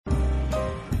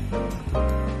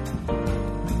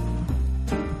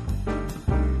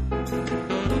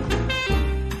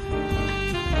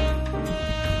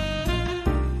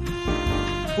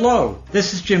Hello,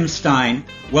 this is Jim Stein.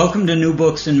 Welcome to New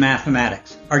Books in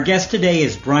Mathematics. Our guest today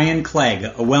is Brian Clegg,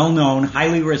 a well-known,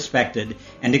 highly respected,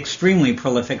 and extremely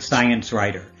prolific science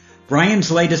writer.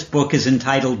 Brian's latest book is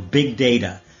entitled Big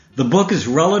Data. The book is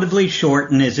relatively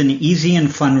short and is an easy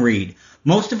and fun read.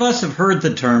 Most of us have heard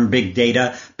the term big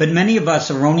data, but many of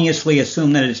us erroneously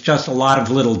assume that it's just a lot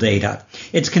of little data.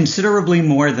 It's considerably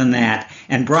more than that,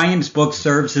 and Brian's book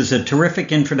serves as a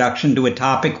terrific introduction to a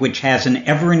topic which has an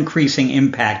ever-increasing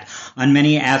impact on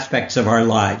many aspects of our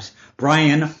lives.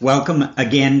 Brian, welcome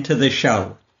again to the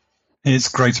show. It's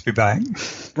great to be back.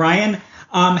 Brian,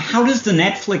 how does the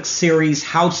Netflix series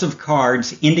House of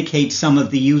Cards indicate some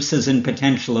of the uses and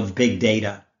potential of big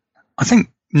data? I think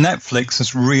Netflix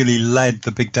has really led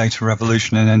the big data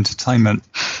revolution in entertainment.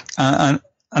 And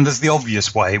there's the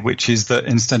obvious way, which is that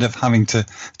instead of having to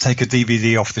take a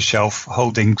DVD off the shelf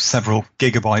holding several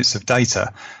gigabytes of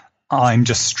data, I'm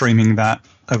just streaming that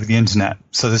over the internet.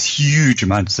 So there's huge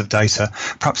amounts of data.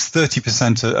 Perhaps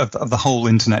 30% of the whole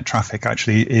internet traffic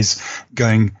actually is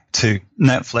going to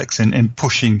Netflix in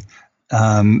pushing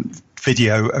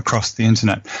video across the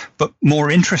internet. But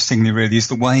more interestingly, really, is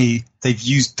the way they've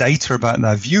used data about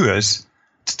their viewers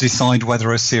to decide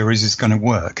whether a series is going to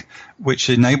work, which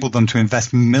enabled them to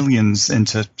invest millions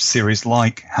into series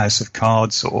like House of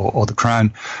Cards or The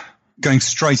Crown, going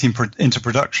straight into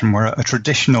production, where a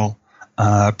traditional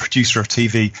producer of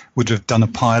TV would have done a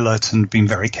pilot and been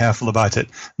very careful about it.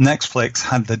 Netflix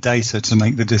had the data to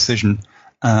make the decision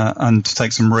and to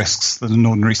take some risks that an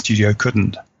ordinary studio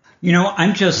couldn't. You know,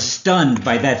 I'm just stunned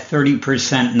by that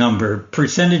 30% number.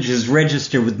 Percentages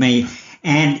register with me,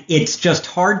 and it's just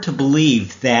hard to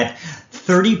believe that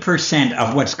 30%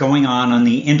 of what's going on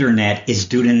the internet is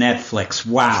due to Netflix.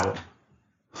 Wow.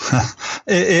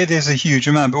 It is a huge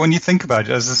amount, but when you think about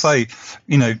it, as I say,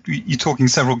 you know, you're talking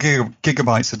several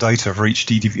gigabytes of data for each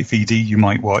DVD you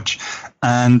might watch,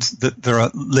 and there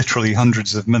are literally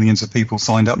hundreds of millions of people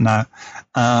signed up now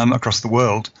across the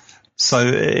world. So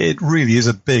it really is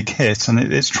a big hit, and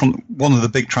it's one of the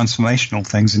big transformational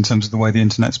things in terms of the way the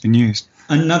internet's been used.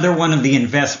 Another one of the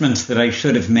investments that I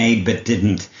should have made but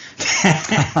didn't.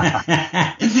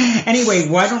 Anyway,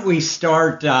 why don't we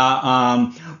start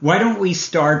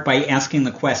by asking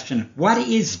the question, what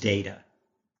is data?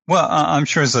 Well, I'm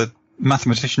sure as a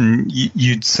mathematician,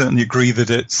 you'd certainly agree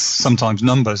that it's sometimes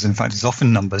numbers. In fact, it's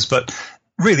often numbers, but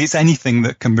really it's anything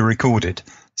that can be recorded.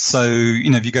 So,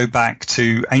 you know, if you go back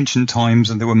to ancient times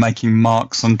and they were making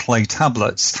marks on clay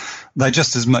tablets, they're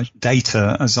just as much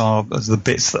data as the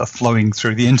bits that are flowing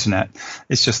through the internet.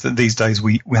 It's just that these days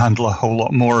we handle a whole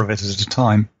lot more of it at a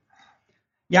time.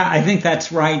 Yeah, I think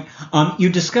that's right. You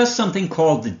discussed something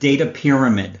called the data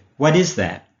pyramid. What is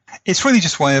that? It's really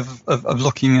just a way of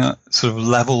looking at sort of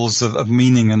levels of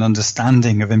meaning and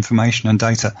understanding of information and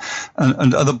data.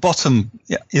 And at the bottom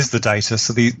is the data,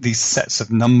 so these sets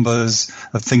of numbers,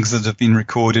 of things that have been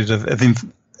recorded, of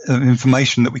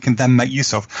information that we can then make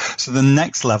use of. So the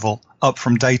next level up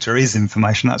from data is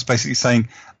information. That's basically saying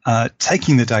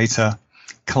taking the data,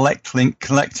 collecting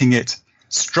it,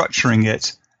 structuring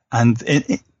it, and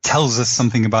it tells us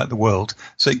something about the world.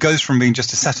 So it goes from being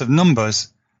just a set of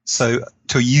numbers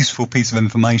to a useful piece of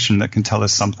information that can tell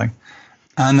us something.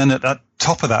 And then at the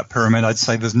top of that pyramid, I'd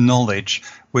say there's knowledge,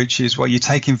 which is where you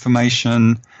take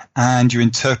information and you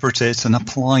interpret it and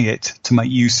apply it to make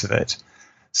use of it.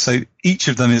 So each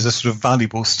of them is a sort of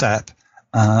valuable step,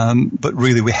 but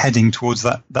really we're heading towards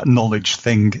that knowledge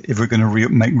thing if we're going to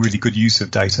make really good use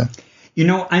of data. You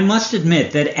know, I must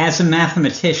admit that as a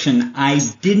mathematician, I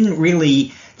didn't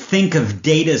really think of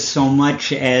data so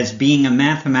much as being a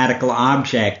mathematical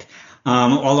object,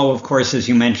 although, of course, as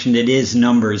you mentioned, it is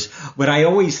numbers. What I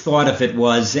always thought of it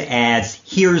was as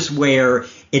here's where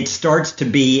it starts to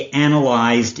be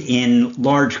analyzed in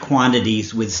large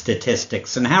quantities with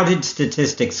statistics. And how did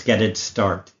statistics get its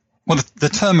start? Well, the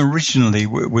term originally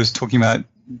was talking about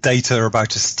data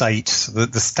about a state. So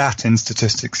the stat in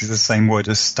statistics is the same word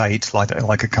as state,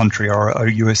 like a country or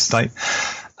a US state.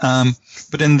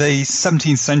 But in the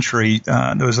 17th century,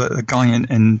 there was a guy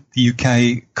in the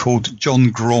UK called John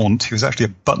Graunt. He was actually a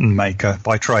button maker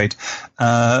by trade,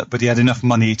 but he had enough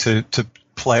money to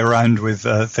play around with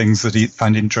things that he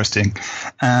found interesting.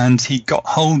 And he got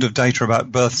hold of data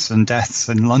about births and deaths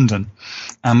in London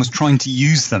and was trying to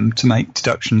use them to make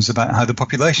deductions about how the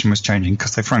population was changing,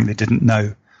 because they frankly didn't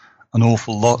know an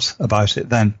awful lot about it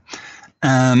then.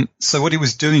 So what he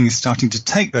was doing is starting to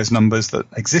take those numbers that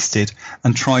existed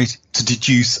and try to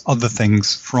deduce other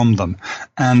things from them.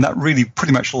 And that really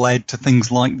pretty much led to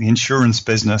things like the insurance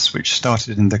business, which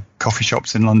started in the coffee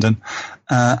shops in London,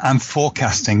 and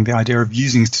forecasting, the idea of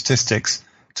using statistics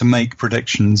to make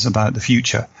predictions about the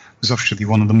future was actually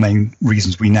one of the main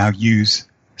reasons we now use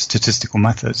statistical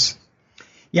methods.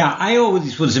 Yeah, I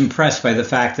always was impressed by the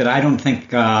fact that I don't think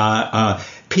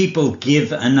people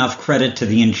give enough credit to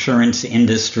the insurance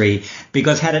industry,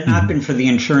 because had it not been for the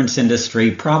insurance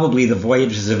industry, probably the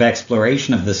voyages of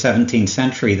exploration of the 17th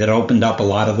century that opened up a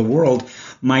lot of the world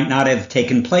might not have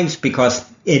taken place, because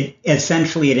it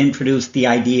introduced the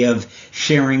idea of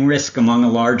sharing risk among a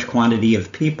large quantity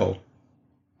of people.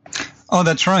 Oh,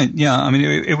 that's right. Yeah, I mean,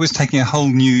 it was taking a whole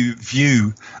new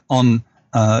view on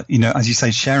as you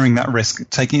say, sharing that risk,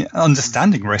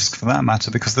 understanding risk for that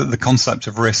matter, because the concept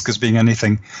of risk as being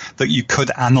anything that you could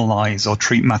analyze or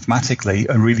treat mathematically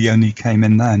really only came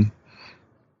in then.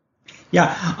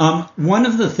 Yeah. One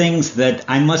of the things that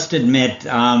I must admit,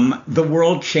 the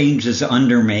world changes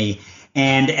under me.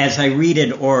 And as I read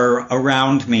it or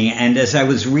around me, and as I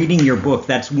was reading your book,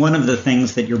 that's one of the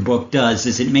things that your book does,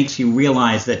 is it makes you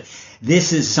realize that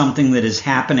this is something that is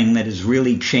happening that is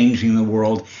really changing the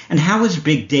world. And how is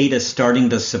big data starting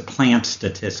to supplant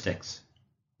statistics?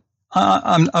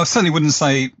 I certainly wouldn't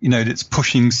say, it's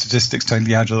pushing statistics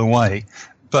totally out of the way.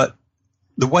 But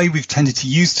the way we've tended to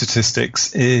use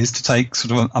statistics is to take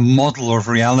sort of a model of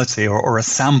reality or a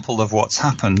sample of what's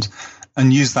happened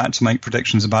and use that to make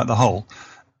predictions about the whole.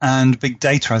 And big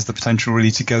data has the potential really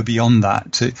to go beyond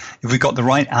that. If we've got the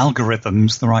right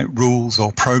algorithms, the right rules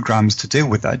or programs to deal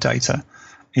with that data,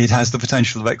 it has the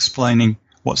potential of explaining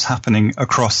what's happening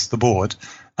across the board.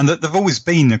 And that there've always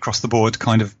been across the board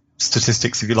kind of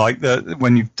statistics, if you like,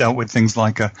 when you've dealt with things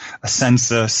like a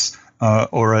census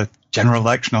or a general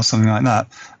election or something like that.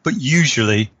 But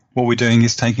usually what we're doing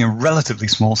is taking a relatively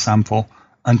small sample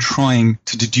and trying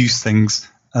to deduce things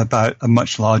about a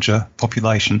much larger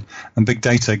population, and big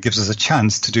data gives us a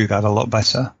chance to do that a lot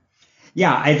better.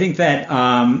 Yeah, I think that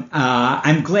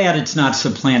I'm glad it's not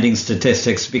supplanting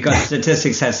statistics, because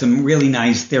statistics has some really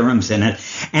nice theorems in it.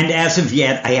 And as of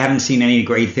yet, I haven't seen any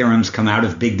great theorems come out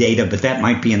of big data, but that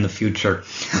might be in the future.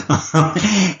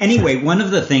 Anyway, one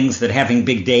of the things that having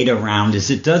big data around is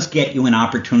it does get you an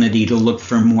opportunity to look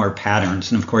for more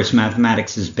patterns. And of course,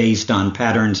 mathematics is based on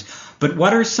patterns. But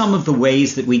what are some of the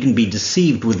ways that we can be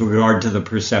deceived with regard to the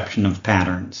perception of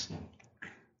patterns?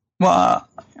 Well,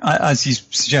 as you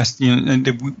suggest,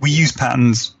 we use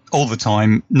patterns all the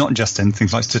time, not just in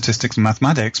things like statistics and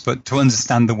mathematics, but to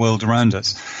understand the world around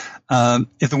us.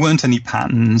 If there weren't any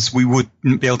patterns, we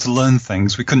wouldn't be able to learn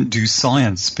things. We couldn't do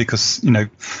science, because,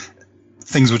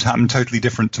 things would happen totally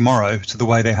different tomorrow to the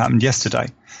way they happened yesterday.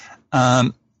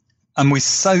 And we're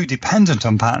so dependent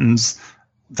on patterns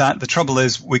that the trouble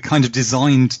is we're kind of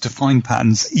designed to find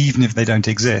patterns even if they don't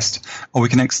exist, or we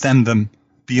can extend them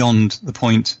beyond the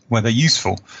point where they're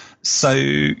useful. So,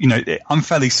 I'm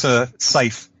fairly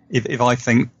safe if I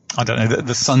think, I don't know,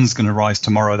 the sun's going to rise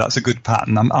tomorrow. That's a good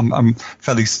pattern. I'm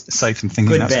fairly safe in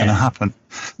thinking that's going to happen.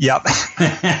 Yeah.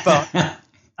 But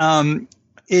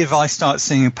if I start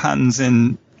seeing patterns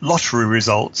in lottery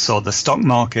results or the stock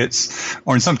markets,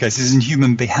 or in some cases in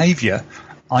human behavior,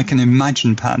 I can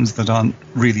imagine patterns that aren't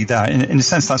really there. In a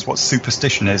sense, that's what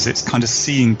superstition is. It's kind of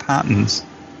seeing patterns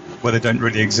where they don't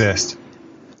really exist.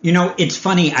 It's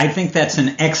funny. I think that's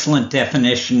an excellent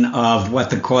definition of what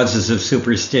the causes of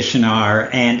superstition are.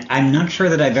 And I'm not sure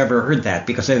that I've ever heard that,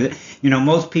 because,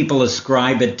 most people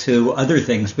ascribe it to other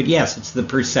things. But yes, it's the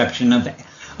perception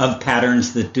of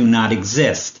patterns that do not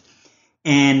exist.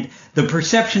 And the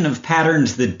perception of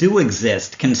patterns that do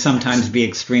exist can sometimes be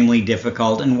extremely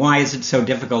difficult. And why is it so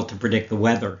difficult to predict the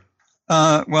weather?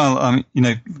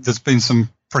 There's been some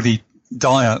pretty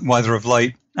dire weather of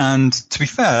late. And to be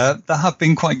fair, there have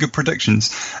been quite good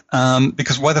predictions,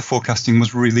 because weather forecasting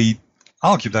was really,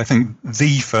 arguably, I think,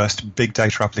 the first big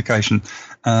data application.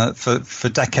 For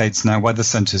decades now, weather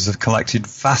centers have collected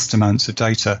vast amounts of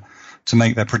data to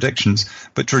make their predictions.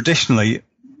 But traditionally,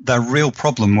 their real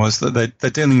problem was that they're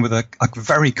dealing with a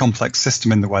very complex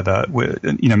system in the weather,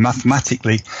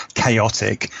 mathematically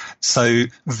chaotic. So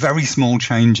very small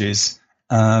changes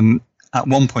at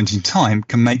one point in time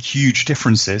can make huge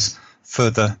differences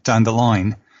further down the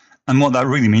line. And what that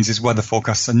really means is weather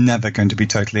forecasts are never going to be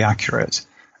totally accurate.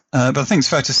 But I think it's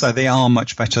fair to say they are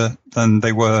much better than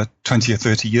they were 20 or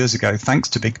 30 years ago, thanks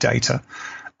to big data.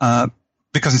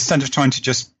 Because instead of trying to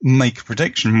just make a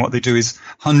prediction, what they do is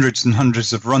hundreds and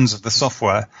hundreds of runs of the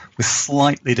software with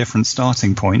slightly different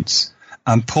starting points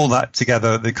and pull that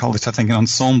together. They call it, I think, an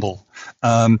ensemble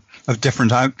of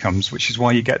different outcomes, which is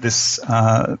why you get this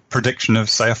prediction of,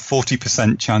 say, a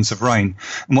 40% chance of rain.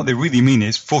 And what they really mean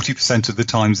is 40% of the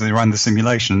times they ran the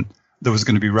simulation, there was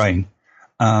going to be rain.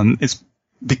 It's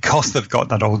because they've got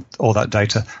that all that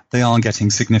data, they are getting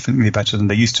significantly better than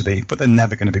they used to be, but they're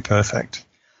never going to be perfect.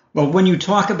 Well, when you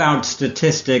talk about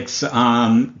statistics,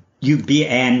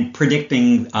 and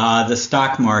predicting the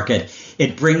stock market,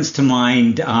 it brings to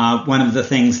mind one of the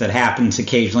things that happens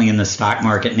occasionally in the stock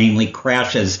market, namely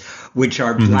crashes, which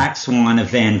are black swan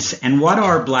events. And what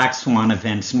are black swan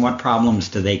events, and what problems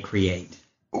do they create?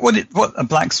 What a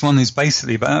black swan is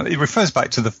basically about, it refers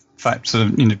back to the fact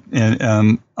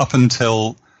that up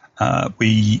until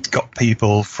we got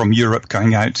people from Europe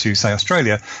going out to, say,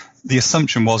 Australia, the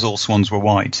assumption was all swans were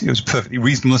white. It was a perfectly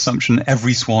reasonable assumption.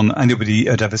 Every swan anybody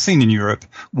had ever seen in Europe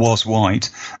was white.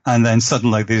 And then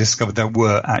suddenly they discovered there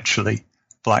were actually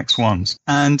black swans.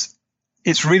 And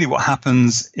it's really what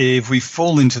happens if we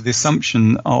fall into the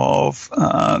assumption of,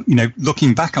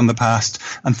 looking back on the past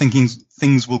and thinking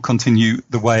things will continue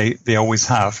the way they always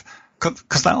have.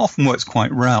 Because that often works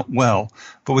quite well.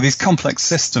 But with these complex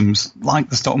systems, like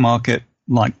the stock market,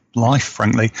 like life,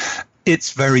 frankly,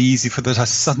 it's very easy for there to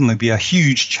suddenly be a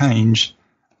huge change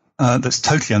that's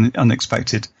totally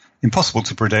unexpected, impossible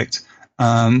to predict.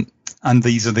 And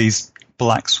these are these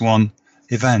black swan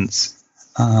events.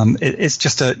 It's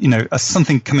just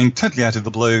something coming totally out of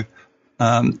the blue.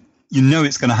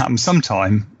 It's going to happen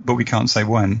sometime, but we can't say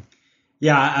when.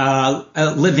 Yeah,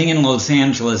 living in Los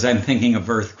Angeles, I'm thinking of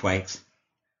earthquakes.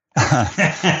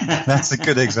 That's a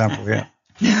good example, yeah.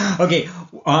 Okay,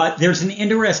 there's an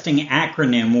interesting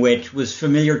acronym which was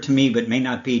familiar to me but may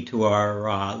not be to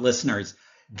our listeners.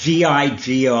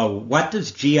 GIGO. What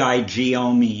does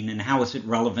GIGO mean, and how is it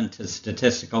relevant to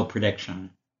statistical prediction?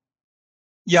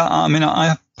 Yeah, I mean,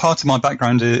 part of my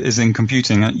background is in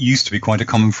computing. It used to be quite a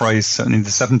common phrase, certainly in the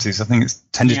 70s. I think it's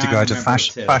tended to go out of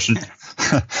fashion.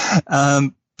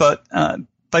 But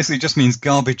basically it just means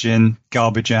garbage in,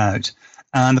 garbage out.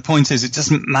 And the point is, it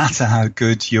doesn't matter how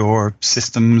good your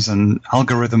systems and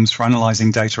algorithms for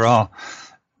analyzing data are.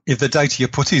 If the data you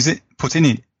put into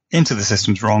the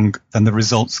system's wrong, then the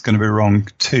result's going to be wrong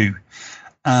too.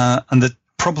 And the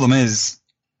problem is,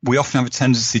 we often have a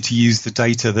tendency to use the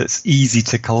data that's easy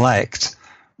to collect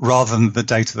rather than the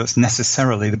data that's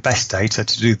necessarily the best data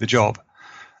to do the job.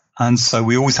 And so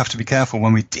we always have to be careful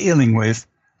when we're dealing with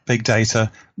big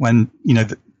data, when,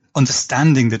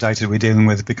 understanding the data we're dealing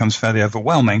with becomes fairly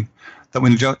overwhelming, that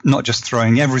we're not just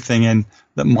throwing everything in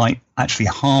that might actually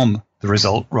harm the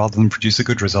result rather than produce a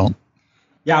good result.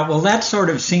 Yeah, well, that sort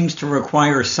of seems to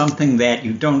require something that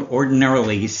you don't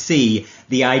ordinarily see,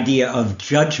 the idea of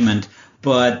judgment,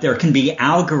 but there can be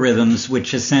algorithms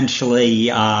which essentially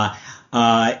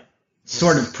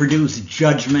sort of produce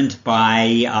judgment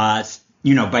by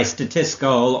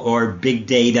statistical or big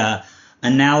data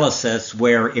analysis,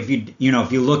 where if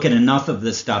you look at enough of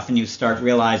this stuff and you start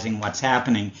realizing what's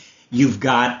happening, you've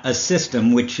got a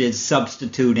system which is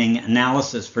substituting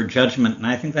analysis for judgment, and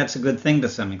I think that's a good thing to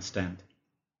some extent.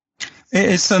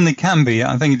 It certainly can be.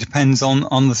 I think it depends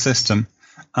on the system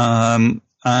and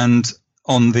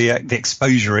on the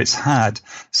exposure it's had.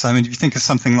 So, I mean, if you think of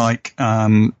something like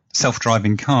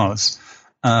self-driving cars,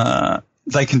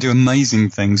 they can do amazing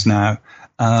things now.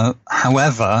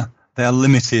 However, they are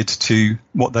limited to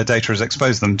what their data has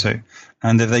exposed them to.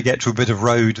 And if they get to a bit of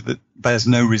road that bears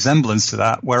no resemblance to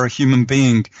that, where a human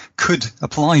being could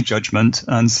apply judgment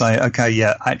and say, okay,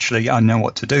 yeah, actually, I know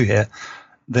what to do here,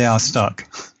 they are stuck.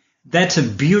 That's a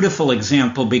beautiful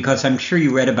example, because I'm sure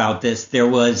you read about this. There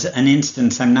was an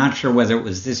instance, I'm not sure whether it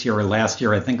was this year or last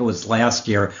year, I think it was last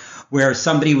year, where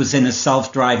somebody was in a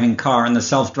self-driving car, and the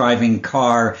self-driving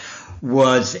car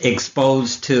was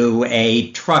exposed to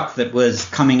a truck that was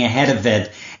coming ahead of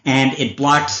it, and it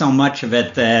blocked so much of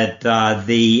it that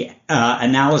the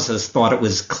analysis thought it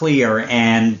was clear,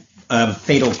 and a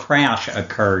fatal crash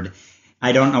occurred.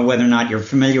 I don't know whether or not you're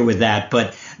familiar with that,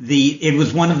 but it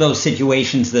was one of those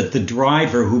situations that the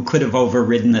driver, who could have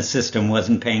overridden the system,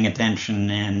 wasn't paying attention,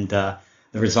 and the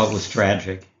result was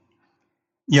tragic.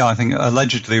 Yeah, I think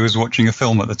allegedly he was watching a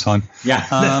film at the time. Yeah.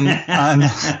 And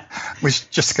which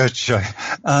just goes to show.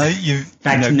 Back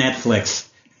to Netflix.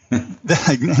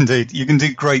 Indeed. You can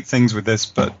do great things with this,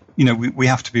 but, we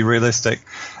have to be realistic.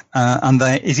 And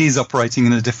it is operating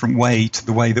in a different way to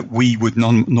the way that we would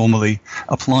normally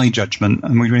apply judgment,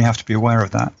 and we really have to be aware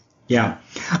of that. Yeah.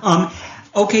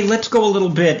 Okay, let's go a little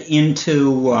bit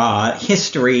into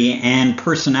history and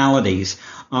personalities.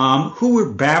 Who were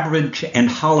Babbage and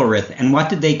Hollerith, and what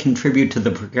did they contribute to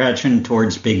the progression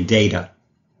towards big data?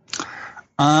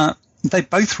 They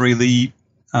both really,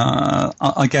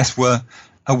 I guess, were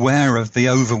aware of the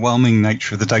overwhelming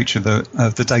nature of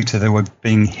the data they were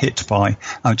being hit by.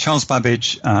 Charles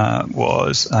Babbage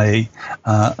was a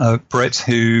Brit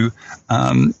who,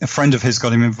 a friend of his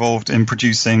got him involved in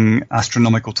producing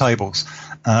astronomical tables,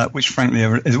 which frankly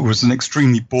it was an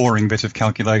extremely boring bit of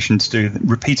calculation to do,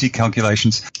 repeated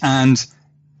calculations. And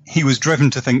he was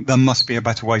driven to think there must be a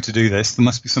better way to do this. There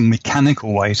must be some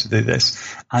mechanical way to do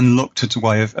this, and looked at a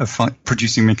way of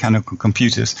producing mechanical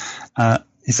computers.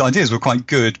 His ideas were quite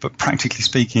good, but practically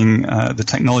speaking, the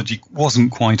technology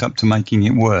wasn't quite up to making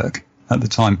it work at the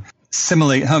time.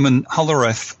 Similarly, Herman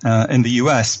Hollerith in the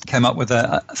US came up with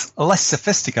a less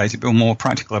sophisticated but more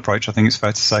practical approach, I think it's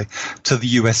fair to say, to the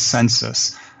US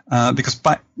census. Because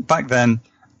back then,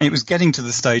 it was getting to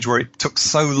the stage where it took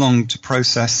so long to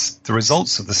process the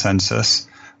results of the census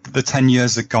that the 10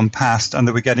 years had gone past and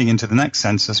they were getting into the next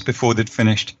census before they'd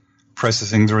finished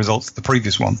processing the results of the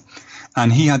previous one.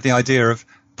 And he had the idea of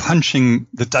punching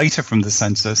the data from the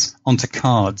census onto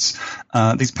cards.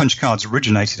 These punch cards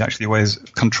originated actually ways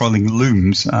of controlling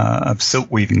looms, of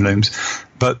silk weaving looms,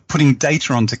 but putting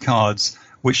data onto cards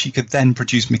which he could then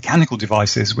produce mechanical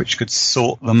devices which could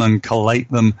sort them and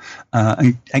collate them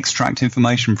and extract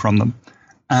information from them.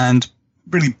 And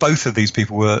really both of these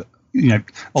people were,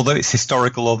 although it's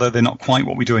historical, although they're not quite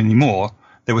what we do anymore,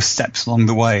 there were steps along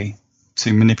the way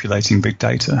to manipulating big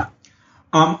data.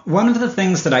 One of the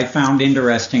things that I found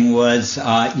interesting was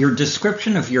your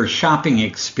description of your shopping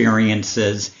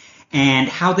experiences and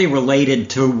how they related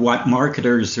to what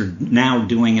marketers are now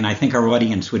doing, and I think our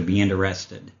audience would be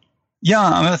interested.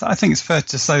 Yeah, I think it's fair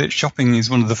to say that shopping is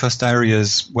one of the first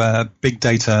areas where big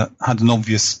data had an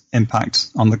obvious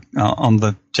impact on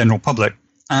the general public.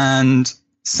 And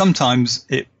sometimes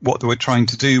what they were trying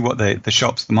to do, what the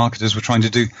shops, the marketers were trying to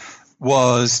do,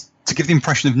 was to give the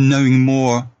impression of knowing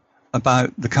more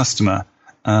about the customer.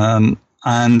 And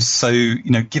so,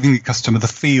 giving the customer the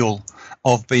feel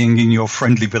of being in your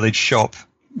friendly village shop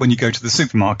when you go to the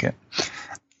supermarket.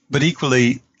 But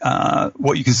equally,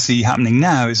 what you can see happening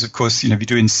now is, of course, if you're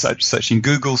doing searching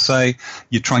Google, say,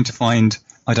 you're trying to find,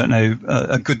 I don't know,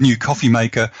 a good new coffee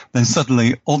maker, then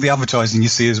suddenly all the advertising you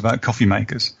see is about coffee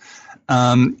makers.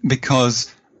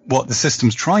 Because what the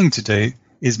system's trying to do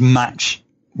is match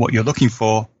what you're looking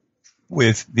for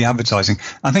with the advertising.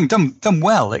 I think done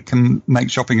well, it can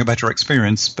make shopping a better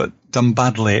experience, but done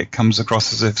badly, it comes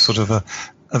across as if sort of a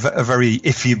very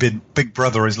iffy big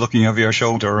brother is looking over your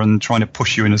shoulder and trying to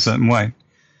push you in a certain way.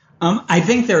 I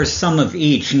think there's some of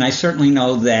each, and I certainly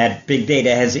know that big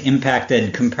data has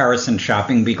impacted comparison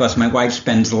shopping because my wife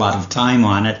spends a lot of time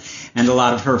on it, and a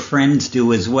lot of her friends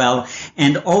do as well.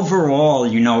 And overall,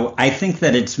 I think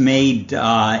that it's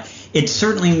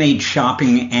certainly made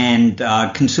shopping and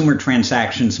consumer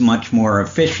transactions much more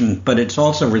efficient, but it's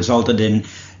also resulted in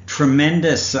a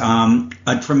tremendous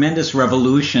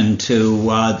revolution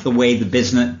to the way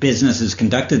the business is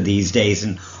conducted these days.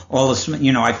 And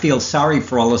I feel sorry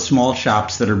for all the small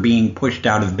shops that are being pushed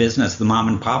out of business, the mom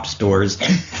and pop stores,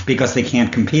 because they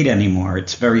can't compete anymore.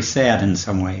 It's very sad in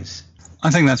some ways.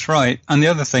 I think that's right. And the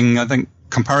other thing I think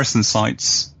comparison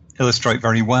sites illustrate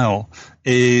very well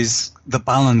is the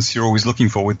balance you're always looking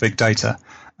for with big data.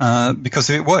 Because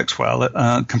if it works well,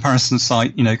 a comparison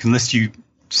site, can list you,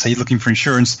 say you're looking for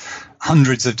insurance,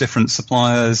 hundreds of different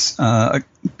suppliers,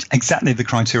 exactly the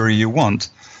criteria you want.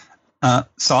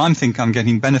 So I'm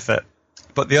getting benefit.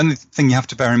 But the only thing you have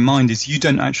to bear in mind is you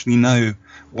don't actually know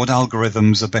what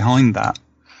algorithms are behind that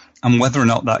and whether or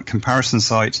not that comparison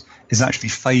site is actually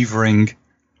favoring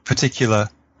particular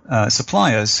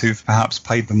suppliers who've perhaps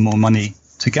paid them more money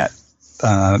to get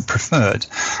preferred.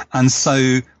 And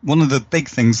so one of the big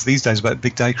things these days about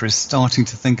big data is starting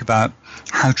to think about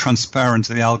how transparent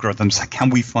are the algorithms. Can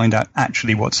we find out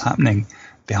actually what's happening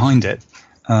behind it,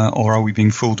 or are we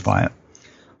being fooled by it?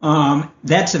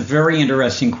 That's a very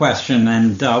interesting question,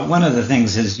 and one of the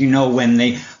things is,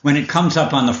 when it comes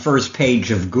up on the first page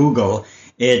of Google,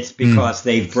 it's because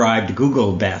they've bribed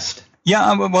Google best.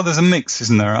 Yeah, well, there's a mix,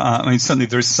 isn't there? Certainly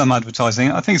there is some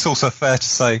advertising. I think it's also fair to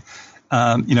say,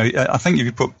 I think if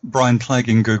you put Brian Clegg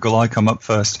in Google, I come up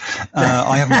first.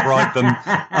 I haven't bribed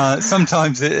them.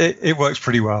 Sometimes it works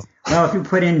pretty well. Well, if you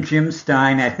put in Jim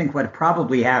Stein, I think what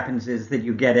probably happens is that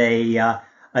you get a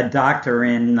doctor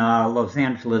in Los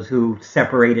Angeles who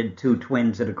separated two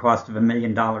twins at a cost of $1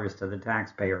 million to the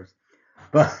taxpayers.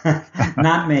 But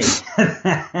not me.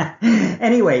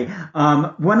 Anyway,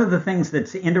 one of the things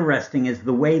that's interesting is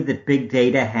the way that big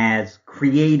data has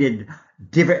created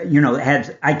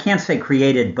I can't say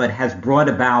created, but has brought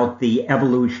about the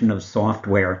evolution of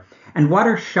software. And what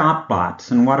are shop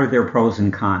bots and what are their pros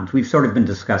and cons? We've sort of been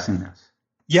discussing this.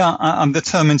 Yeah, and the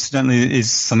term, incidentally, is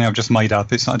something I've just made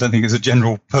up. I don't think it's a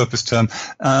general purpose term.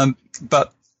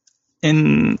 But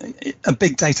in a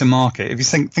big data market, if you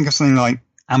think of something like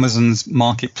Amazon's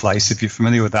marketplace, if you're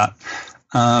familiar with that,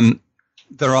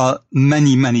 there are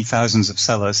many, many thousands of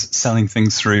sellers selling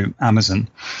things through Amazon.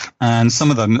 And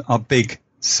some of them are big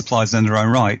suppliers in their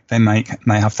own right. They may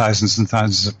have thousands and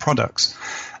thousands of products.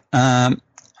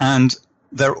 And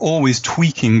they're always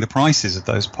tweaking the prices of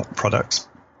those products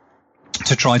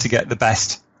to try to get the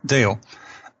best deal.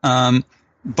 But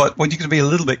what you're going to be a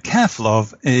little bit careful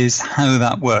of is how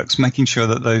that works, making sure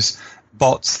that those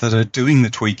bots that are doing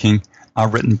the tweaking are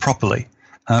written properly.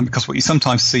 Because what you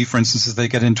sometimes see, for instance, is they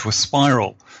get into a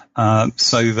spiral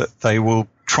so that they will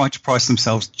try to price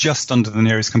themselves just under the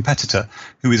nearest competitor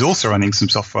who is also running some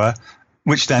software,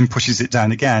 which then pushes it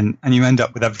down again, and you end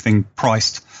up with everything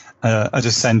priced at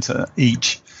a cent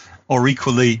each. Or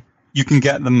equally, you can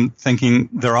get them thinking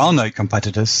there are no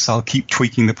competitors, so I'll keep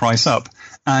tweaking the price up.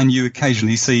 And you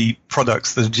occasionally see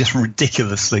products that are just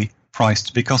ridiculously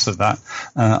priced because of that.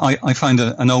 I found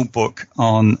an old book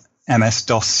on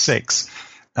MS-DOS 6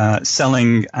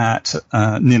 selling at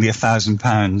nearly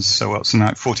 £1,000, so what's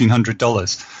like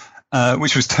 $1,400,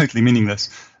 which was totally meaningless.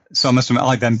 So I must admit,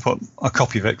 I then put a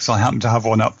copy of it because I happen to have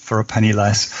one up for a penny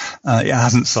less. It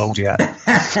hasn't sold yet.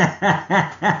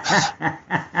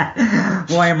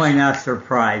 Why am I not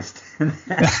surprised?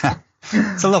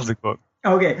 It's a lovely book.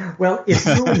 Okay, well, if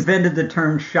you invented the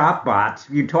term shop bots,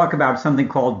 you talk about something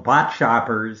called bot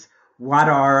shoppers. What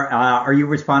are you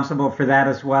responsible for that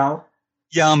as well?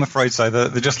 Yeah, I'm afraid so.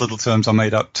 They're just little terms I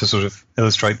made up to sort of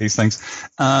illustrate these things.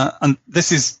 And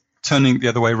this is turning the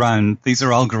other way around. These are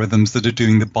algorithms that are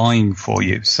doing the buying for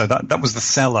you. So that was the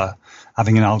seller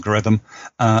having an algorithm.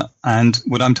 And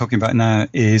what I'm talking about now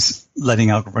is letting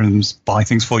algorithms buy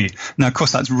things for you. Now, of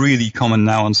course, that's really common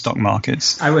now on stock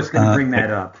markets. I was going to bring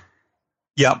that up.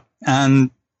 Yeah, and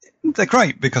they're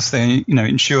great because they,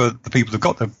 ensure the people who've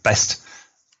got the best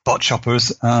bot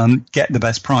shoppers get the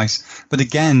best price. But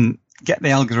again, get the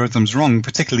algorithms wrong,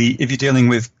 particularly if you're dealing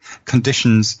with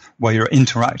conditions where you're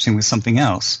interacting with something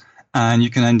else. And you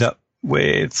can end up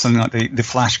with something like the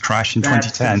flash crash in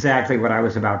 2010. That's exactly what I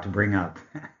was about to bring up.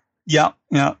 Yeah.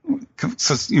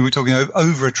 So you were talking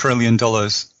over $1 trillion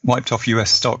wiped off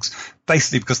US stocks,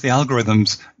 basically because the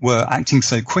algorithms were acting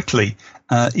so quickly,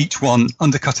 each one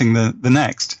undercutting the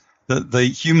next, that the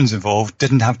humans involved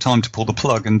didn't have time to pull the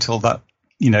plug until that,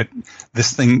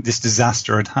 this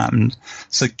disaster had happened.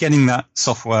 So getting that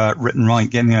software written right,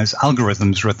 getting those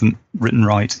algorithms written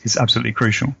right is absolutely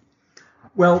crucial.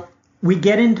 Well, we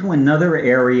get into another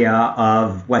area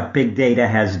of what big data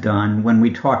has done when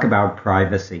we talk about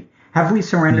privacy. Have we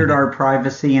surrendered our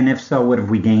privacy? And if so, what have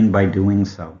we gained by doing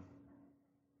so?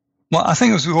 Well, I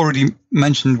think as we've already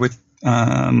mentioned with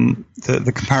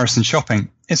the comparison shopping,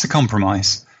 it's a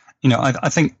compromise. I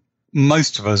think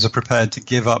most of us are prepared to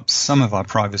give up some of our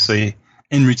privacy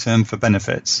in return for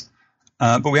benefits.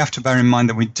 But we have to bear in mind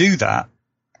that we do that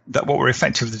what we're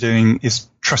effectively doing is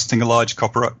trusting a large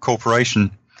corporation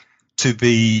to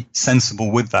be sensible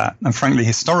with that. And frankly,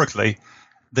 historically,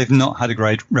 they've not had a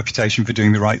great reputation for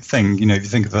doing the right thing. If you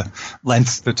think of the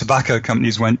lengths the tobacco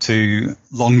companies went to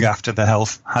long after the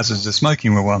health hazards of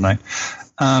smoking were well known.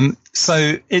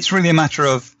 So it's really a matter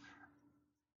of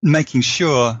making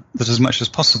sure that as much as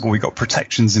possible we've got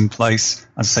protections in place,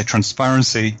 as I say,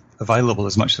 transparency available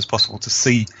as much as possible to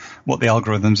see what the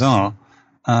algorithms are.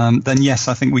 Then yes,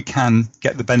 I think we can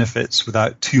get the benefits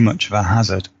without too much of a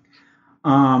hazard.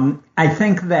 I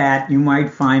think that you might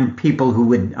find people who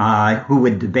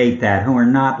would debate that, who are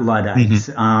not Luddites.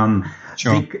 Mm-hmm.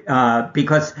 Sure.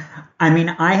 Because,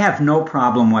 I have no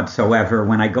problem whatsoever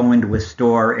when I go into a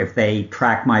store if they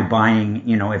track my buying,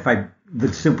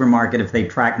 the supermarket, if they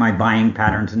track my buying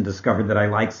patterns and discover that I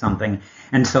like something,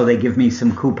 and so they give me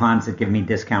some coupons that give me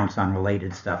discounts on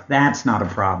related stuff. That's not a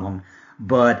problem.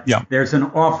 But there's an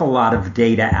awful lot of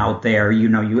data out there.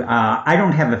 I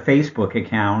don't have a Facebook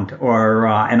account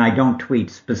and I don't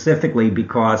tweet specifically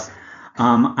because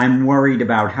I'm worried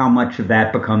about how much of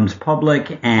that becomes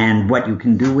public and what you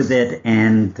can do with it.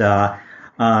 And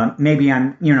maybe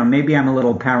I'm a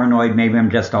little paranoid. Maybe I'm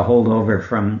just a holdover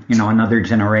from, another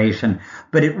generation.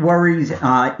 But it worries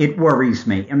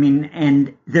me.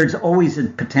 And there's always a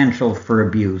potential for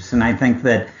abuse. And I think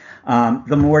that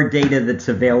the more data that's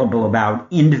available about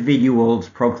individuals'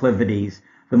 proclivities,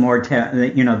 the more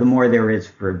the more there is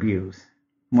for abuse,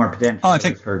 more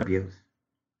potential for abuse.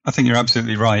 I think you're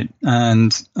absolutely right.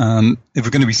 And if we're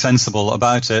going to be sensible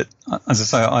about it, as I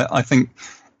say, I think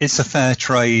it's a fair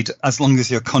trade as long as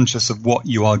you're conscious of what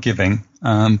you are giving.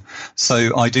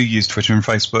 So I do use Twitter and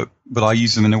Facebook but I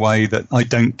use them in a way that I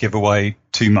don't give away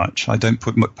too much. I don't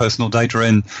put personal data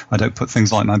in. I don't put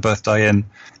things like my birthday in.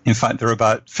 In fact, there are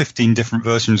about 15 different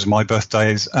versions of my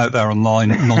birthdays out there online,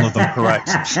 none of them correct.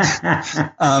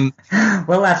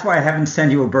 Well, that's why I haven't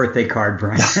sent you a birthday card,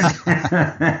 Brian.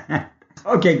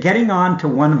 Okay, getting on to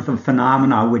one of the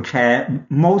phenomena which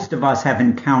most of us have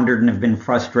encountered and have been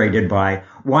frustrated by.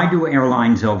 Why do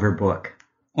airlines overbook?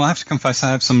 Well, I have to confess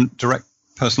I have some direct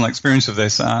personal experience of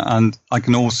this, and I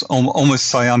can also almost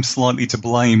say I'm slightly to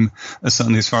blame,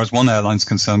 certainly as far as one airline's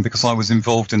concerned, because I was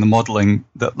involved in the modelling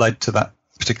that led to that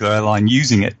particular airline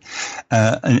using it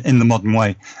in the modern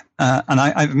way. And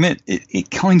I admit it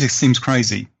kind of seems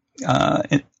crazy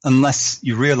unless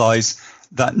you realise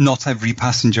that not every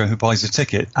passenger who buys a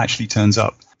ticket actually turns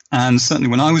up. And certainly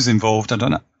when I was involved, I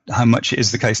don't know how much it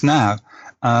is the case now,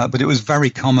 but it was very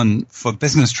common for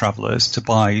business travellers to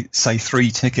buy, say,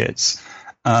 3 tickets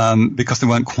because they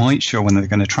weren't quite sure when they were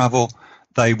going to travel.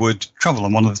 They would travel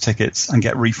on one of the tickets and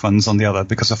get refunds on the other.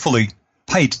 Because a fully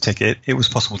paid ticket, it was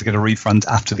possible to get a refund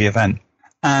after the event.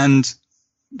 And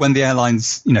when the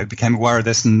airlines, became aware of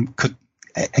this and could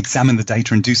examine the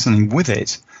data and do something with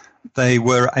it, they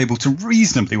were able to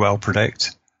reasonably well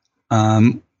predict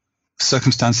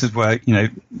circumstances where,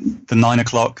 the 9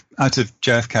 o'clock out of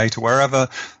JFK to wherever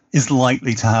is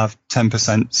likely to have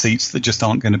 10% seats that just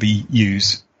aren't going to be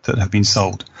used, that have been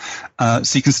sold.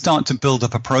 So you can start to build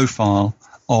up a profile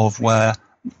of where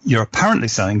you're apparently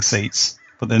selling seats,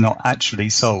 but they're not actually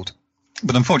sold.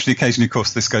 But unfortunately, occasionally, of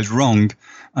course, this goes wrong.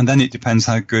 And then it depends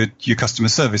how good your customer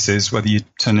service is, whether you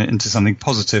turn it into something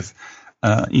positive,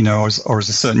 or as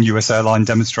a certain US airline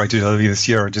demonstrated earlier this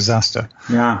year, a disaster.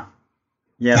 Yeah.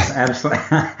 Yes, absolutely.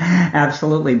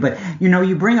 Absolutely. But,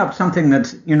 you bring up something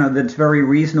that's very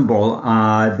reasonable,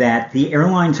 that the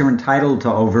airlines are entitled to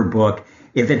overbook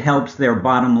if it helps their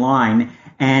bottom line.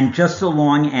 And just so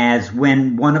long as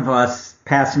when one of us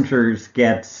passengers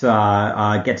gets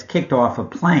kicked off a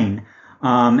plane,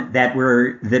 that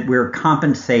we're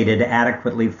compensated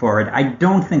adequately for it. I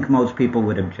don't think most people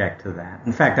would object to that.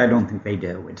 In fact, I don't think they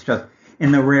do. It's just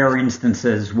in the rare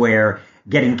instances where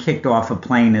getting kicked off a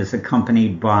plane is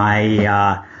accompanied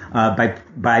by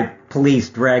police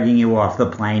dragging you off the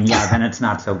plane. Yeah, then it's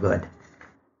not so good.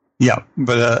 Yeah,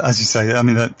 but as you say, I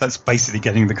mean that's basically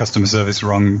getting the customer service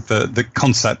wrong. The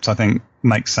concept, I think,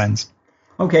 makes sense.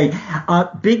 Okay,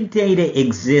 big data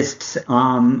exists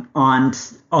on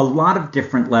a lot of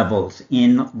different levels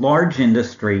in large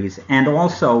industries, and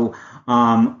also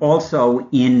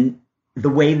in the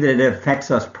way that it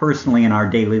affects us personally in our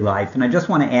daily life. And I just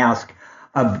want to ask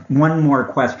one more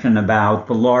question about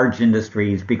the large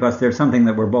industries, because there's something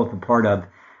that we're both a part of.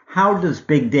 How does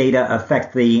big data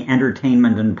affect the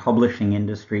entertainment and publishing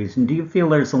industries? And do you feel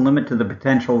there's a limit to the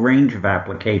potential range of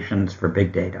applications for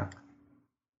big data?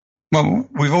 Well,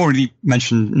 we've already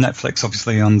mentioned Netflix,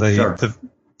 obviously, on the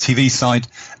TV side.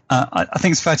 I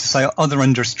think it's fair to say other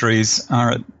industries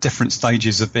are at different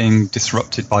stages of being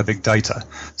disrupted by big data.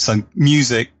 So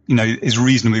music, is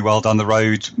reasonably well down the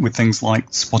road with things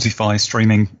like Spotify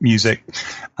streaming music,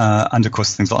 and of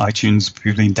course things like iTunes.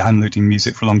 People have been downloading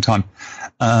music for a long time.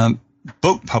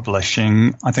 Book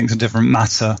publishing, I think, is a different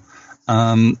matter.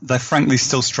 They're frankly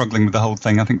still struggling with the whole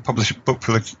thing. I think book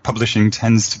publishing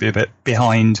tends to be a bit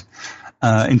behind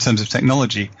in terms of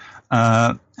technology.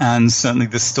 And certainly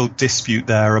there's still dispute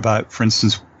there about, for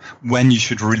instance, when you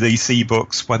should release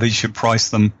ebooks, whether you should price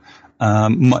them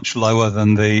much lower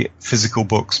than the physical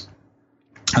books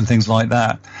and things like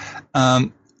that.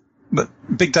 But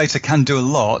big data can do a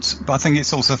lot, but I think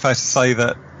it's also fair to say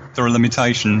that there are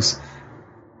limitations.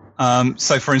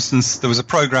 So, for instance, there was a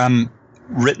program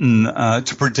written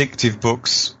to predict if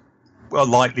books were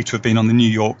likely to have been on the New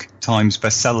York Times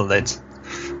bestseller list.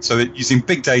 So using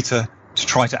big data to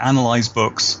try to analyze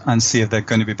books and see if they're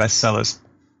going to be bestsellers.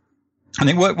 And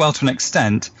it worked well to an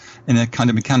extent in a kind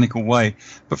of mechanical way.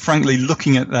 But frankly,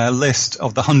 looking at their list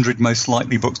of the 100 most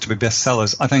likely books to be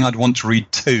bestsellers, I think I'd want to read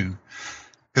 2.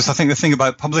 Because I think the thing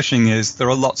about publishing is there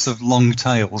are lots of long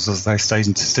tails, as they state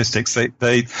in statistics.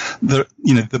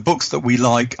 The books that we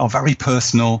like are very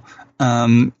personal,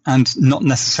 and not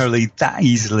necessarily that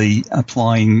easily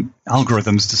applying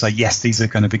algorithms to say, yes, these are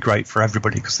going to be great for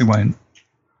everybody, because they won't.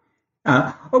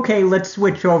 Okay, let's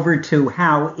switch over to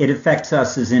how it affects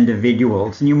us as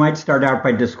individuals. And you might start out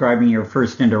by describing your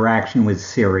first interaction with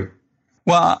Siri.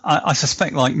 Well, I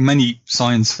suspect, like many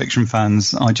science fiction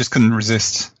fans, I just couldn't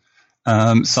resist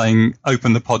saying,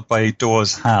 open the pod bay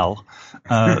doors, Hal,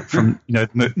 from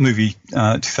the movie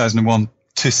 2001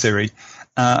 to Siri.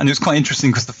 And it was quite interesting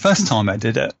because the first time I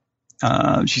did it,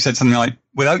 she said something like,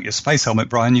 without your space helmet,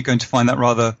 Brian, you're going to find that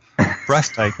rather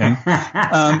breathtaking.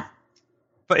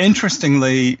 But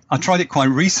interestingly, I tried it quite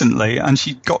recently, and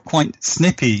she got quite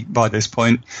snippy by this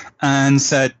point and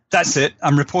said, "That's it,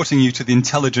 I'm reporting you to the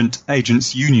Intelligent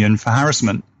Agents Union for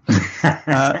harassment."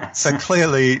 So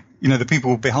clearly, the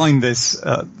people behind this,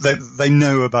 they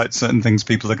know about certain things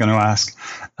people are going to ask,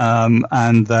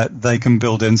 and that they can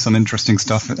build in some interesting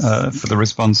stuff for the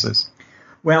responses.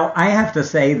 Well, I have to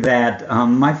say that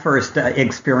my first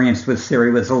experience with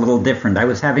Siri was a little different. I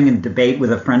was having a debate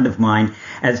with a friend of mine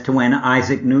as to when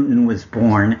Isaac Newton was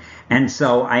born. And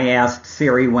so I asked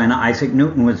Siri when Isaac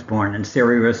Newton was born. And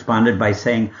Siri responded by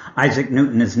saying, "Isaac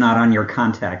Newton is not on your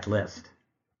contact list."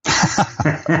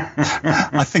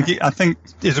 I think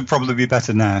it'll probably be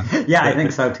better now. Yeah, I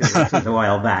think so too. This was a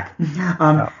while back.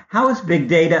 How is big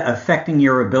data affecting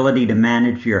your ability to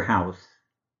manage your house?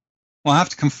 Well, I have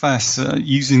to confess,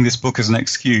 using this book as an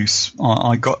excuse,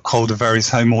 I got hold of various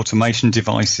home automation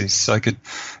devices, so I could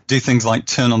do things like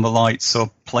turn on the lights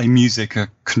or play music or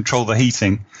control the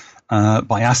heating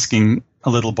by asking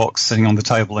a little box sitting on the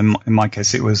table. In my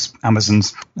case, it was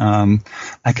Amazon's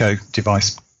Echo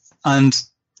device. And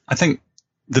I think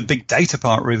the big data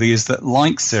part really is that,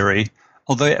 like Siri,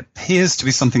 although it appears to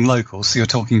be something local, so you're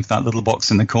talking to that little box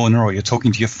in the corner or you're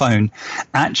talking to your phone,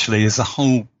 actually there's a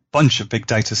whole bunch of big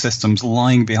data systems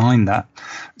lying behind that.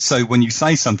 So when you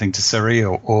say something to Siri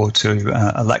or to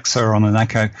Alexa on an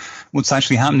Echo, what's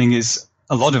actually happening is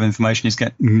a lot of information is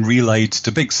getting relayed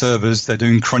to big servers. They're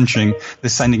doing crunching. They're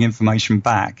sending information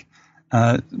back,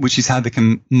 which is how they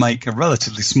can make a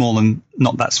relatively small and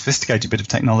not that sophisticated bit of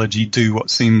technology do what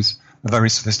seems a very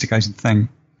sophisticated thing.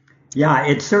 Yeah,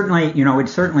 it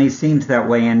certainly seems that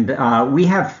way. And we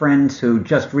have friends who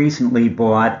just recently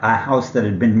bought a house that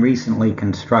had been recently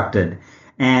constructed.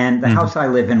 And the house I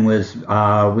live in was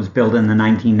built in the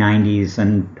 1990s,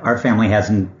 and our family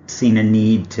hasn't seen a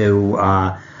need to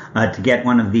get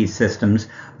one of these systems.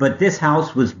 But this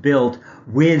house was built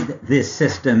with this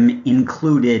system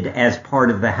included as part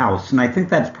of the house. And I think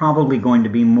that's probably going to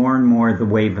be more and more the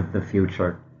wave of the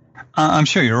future. I'm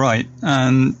sure you're right.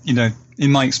 And,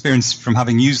 in my experience from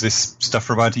having used this stuff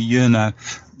for about a year now,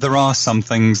 there are some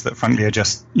things that frankly are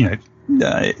just,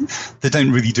 they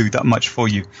don't really do that much for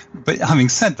you. But having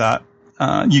said that,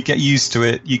 you get used to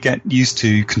it. You get used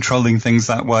to controlling things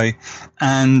that way.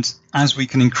 And as we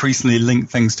can increasingly link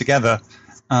things together,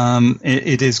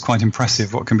 it is quite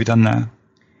impressive what can be done now.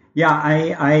 Yeah,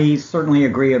 I certainly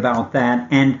agree about that.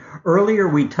 And earlier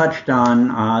we touched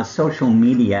on social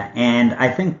media, and I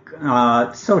think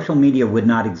social media would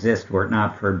not exist were it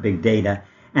not for big data.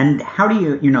 And how do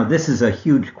you, this is a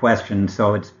huge question,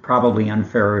 so it's probably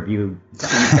unfair of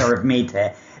me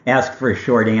to ask for a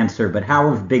short answer, but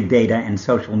how have big data and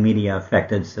social media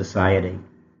affected society?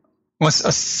 Well,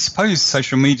 I suppose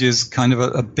social media is kind of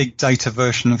a big data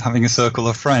version of having a circle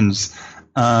of friends,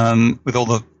 with all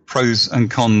the pros and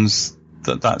cons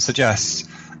that suggests.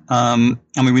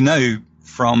 We know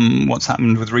from what's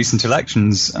happened with recent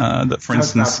elections that, for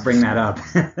instance, I was about to bring that up.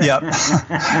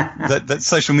 that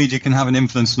social media can have an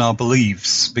influence on our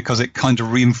beliefs because it kind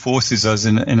of reinforces us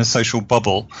in a social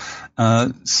bubble.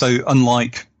 So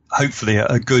unlike, hopefully,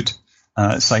 a good,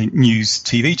 say, news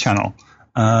TV channel,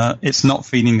 it's not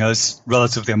feeding us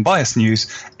relatively unbiased news.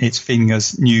 It's feeding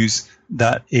us news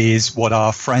that is what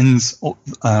our friends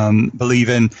believe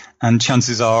in, and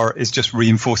chances are is just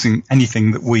reinforcing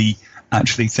anything that we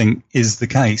actually think is the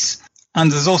case.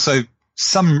 And there's also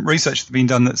some research that's been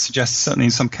done that suggests, certainly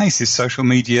in some cases, social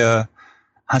media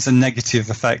has a negative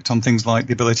effect on things like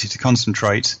the ability to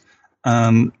concentrate,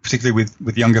 particularly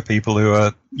with younger people who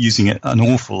are using it an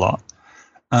awful lot.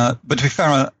 But to be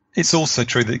fair, it's also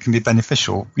true that it can be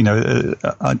beneficial.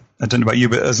 I don't know about you,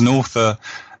 but as an author,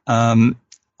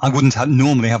 I wouldn't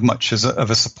normally have much of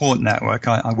a support network.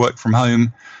 I work from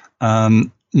home.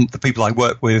 The people I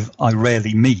work with, I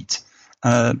rarely meet.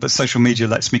 But social media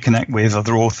lets me connect with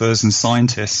other authors and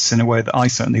scientists in a way that I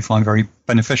certainly find very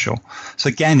beneficial. So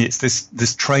again, it's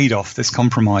this trade-off, this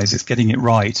compromise. It's getting it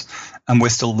right, and we're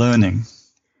still learning.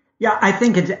 Yeah, I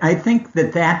think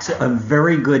that's a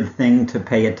very good thing to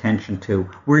pay attention to.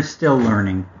 We're still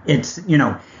learning. It's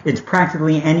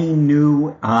practically any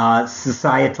new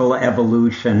societal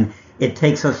evolution. It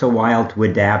takes us a while to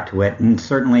adapt to it, and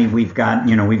certainly we've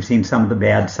seen some of the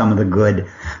bad, some of the good.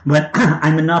 But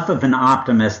I'm enough of an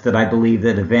optimist that I believe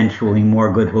that eventually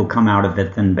more good will come out of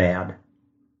it than bad.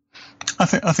 I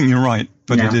think you're right,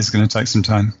 but It is going to take some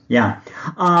time. Yeah.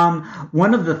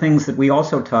 One of the things that we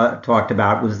also talked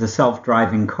about was the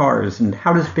self-driving cars, and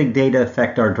how does big data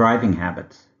affect our driving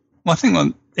habits? Well, I think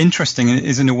what's interesting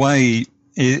is, in a way,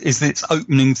 is that it's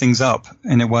opening things up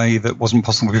in a way that wasn't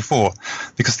possible before,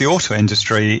 because the auto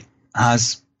industry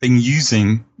has been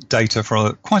using data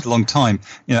for quite a long time.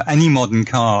 Any modern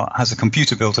car has a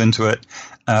computer built into it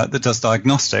that does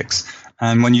diagnostics.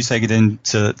 And when you take it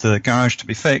into the garage to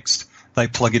be fixed, they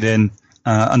plug it in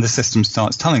and the system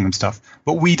starts telling them stuff.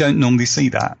 But we don't normally see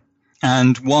that.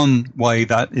 And one way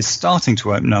that is starting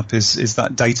to open up is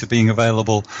that data being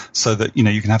available so that,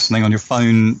 you can have something on your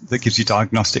phone that gives you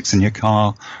diagnostics in your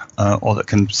car, or that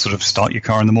can sort of start your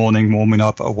car in the morning, warming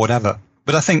up or whatever.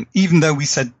 But I think even though we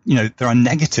said, there are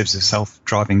negatives of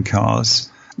self-driving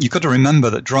cars, you've got to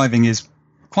remember that driving is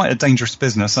quite a dangerous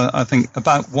business. I think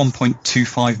about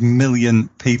 1.25 million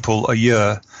people a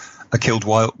year are killed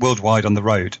worldwide on the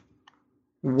road.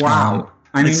 Wow.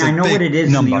 I know what it is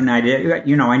number. In the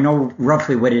United, I know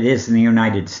roughly what it is in the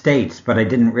United States, but I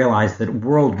didn't realize that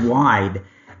worldwide,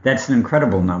 that's an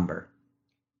incredible number.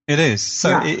 It is. So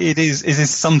yeah. It is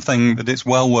something that it's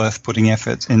well worth putting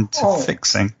effort into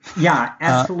fixing. Yeah,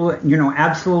 absolutely.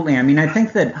 Absolutely. I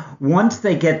think that once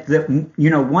they get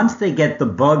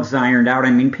the bugs ironed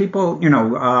out, people,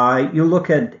 you look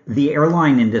at the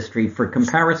airline industry for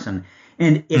comparison.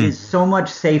 And it is so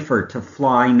much safer to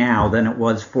fly now than it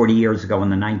was 40 years ago in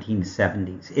the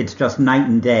 1970s. It's just night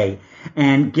and day.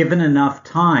 And given enough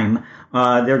time,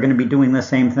 they're going to be doing the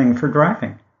same thing for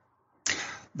driving.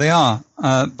 They are.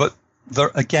 But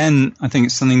again, I think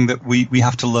it's something that we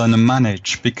have to learn and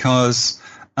manage because,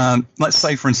 let's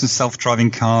say, for instance, self-driving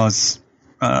cars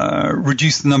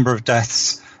reduce the number of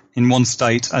deaths in one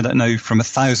state, from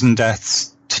 1,000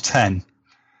 deaths to 10.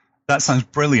 That sounds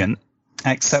brilliant.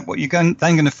 Except what you're then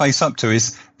going to face up to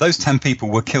is those 10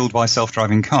 people were killed by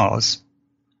self-driving cars.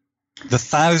 The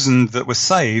 1,000 that were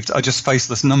saved are just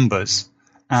faceless numbers.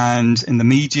 And in the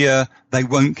media, they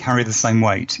won't carry the same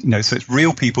weight. So it's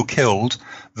real people killed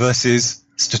versus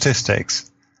statistics.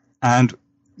 And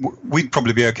we'd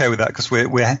probably be okay with that because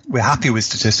we're happy with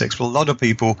statistics. But a lot of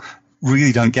people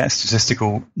really don't get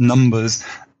statistical numbers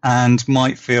and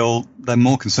might feel they're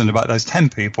more concerned about those 10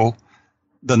 people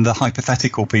than the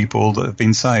hypothetical people that have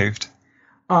been saved.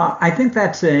 I think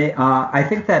that's a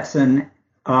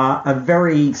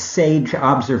very sage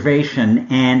observation,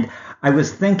 and I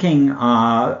was thinking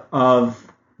of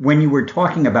when you were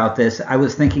talking about this. I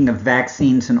was thinking of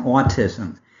vaccines and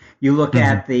autism. You look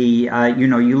at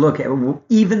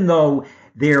even though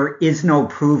there is no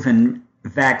proven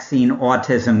vaccine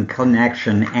autism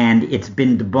connection, and it's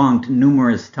been debunked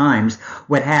numerous times.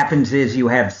 What happens is you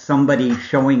have somebody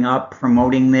showing up,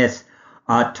 promoting this,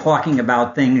 talking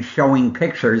about things, showing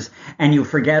pictures, and you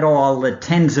forget all the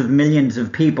tens of millions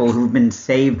of people who've been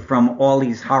saved from all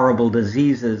these horrible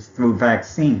diseases through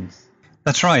vaccines.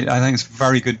 That's right. I think it's a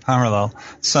very good parallel.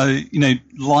 So,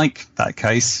 like that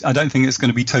case, I don't think it's going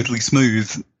to be totally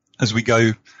smooth as we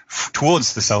go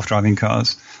towards the self-driving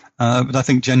cars. But I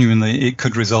think genuinely it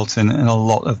could result in a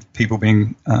lot of people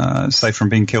being safe from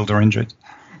being killed or injured.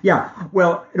 Yeah.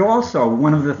 Well, it also,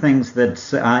 one of the things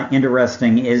that's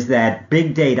interesting is that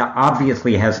big data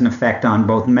obviously has an effect on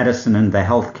both medicine and the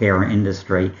healthcare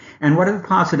industry. And what are the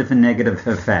positive and negative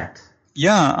effects?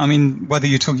 Yeah. Whether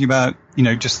you're talking about,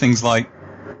 just things like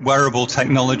wearable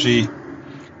technology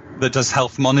that does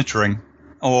health monitoring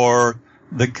or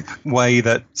the way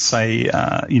that, say,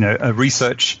 a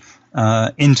research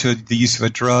into the use of a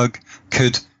drug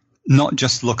could not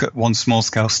just look at one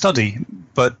small-scale study,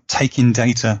 but take in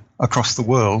data across the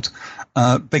world.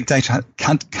 Big data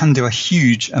can do a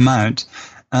huge amount,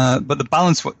 but the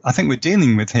balance what I think we're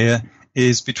dealing with here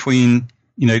is between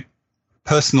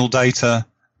personal data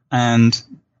and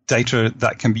data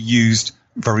that can be used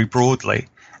very broadly.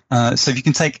 So if you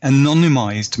can take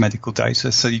anonymized medical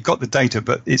data, so you've got the data,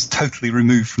 but it's totally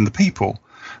removed from the people,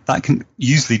 that can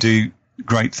usually do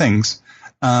great things.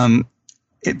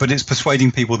 But it's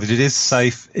persuading people that it is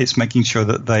safe. It's making sure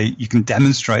that you can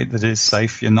demonstrate that it is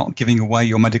safe. You're not giving away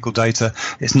your medical data.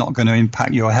 It's not going to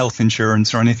impact your health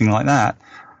insurance or anything like that.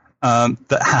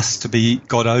 That has to be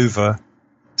got over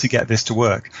to get this to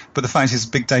work. But the fact is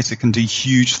big data can do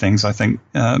huge things, I think,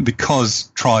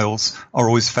 because trials are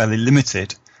always fairly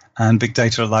limited. And big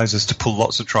data allows us to pull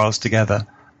lots of trials together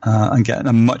and get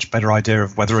a much better idea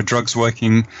of whether a drug's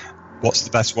working, what's the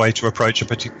best way to approach a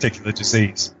particular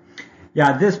disease.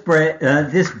 Yeah, this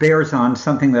bears on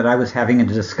something that I was having a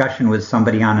discussion with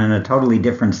somebody on in a totally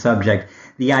different subject,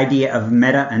 the idea of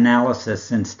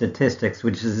meta-analysis in statistics,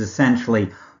 which is essentially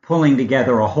pulling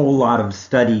together a whole lot of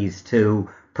studies to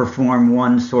perform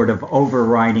one sort of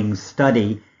overriding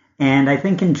study. And I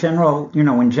think in general,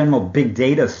 big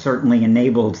data certainly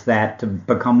enables that to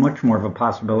become much more of a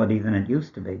possibility than it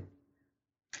used to be.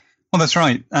 Well, that's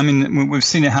right. We've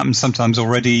seen it happen sometimes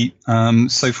already.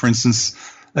 So, for instance,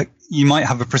 Like, you might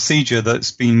have a procedure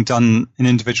that's being done in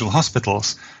individual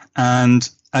hospitals, and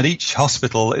at each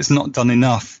hospital it's not done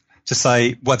enough to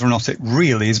say whether or not it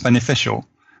really is beneficial.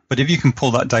 But if you can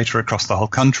pull that data across the whole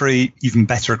country, even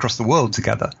better across the world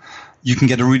together, you can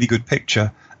get a really good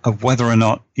picture of whether or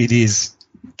not it is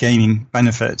gaining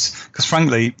benefits. Because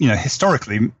frankly,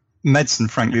 historically, medicine,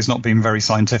 frankly, has not been very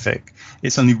scientific.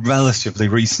 It's only relatively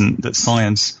recent that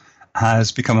science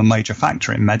has become a major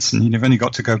factor in medicine. You've only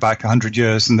got to go back 100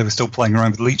 years and they were still playing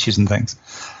around with leeches and things.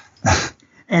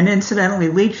 And incidentally,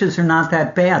 leeches are not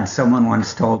that bad, someone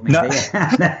once told me. No. That's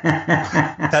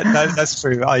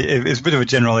true. It's a bit of a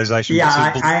generalization. Yeah,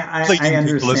 I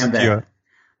understand that.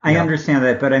 I understand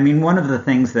that. But I mean, one of the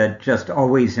things that just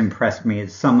always impressed me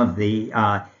is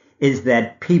is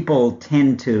that people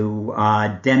tend to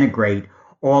denigrate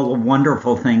all the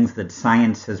wonderful things that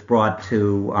science has brought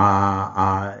to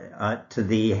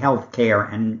the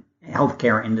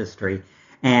healthcare industry.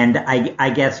 And I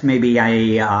guess maybe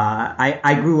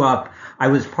I grew up. I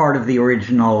was part of the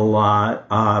original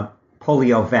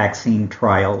polio vaccine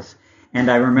trials, and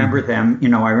I remember them.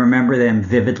 I remember them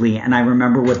vividly, and I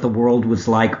remember what the world was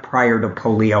like prior to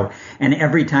polio. And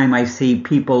every time I see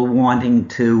people wanting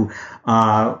to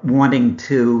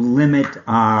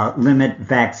limit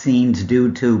vaccines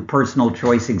due to personal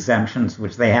choice exemptions,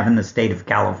 which they have in the state of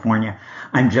California,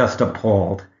 I'm just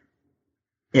appalled.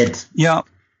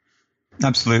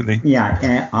 Absolutely.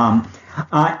 Yeah.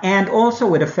 And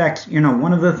also it affects,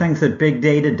 one of the things that big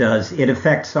data does, it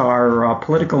affects our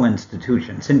political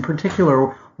institutions. In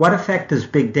particular, what effect does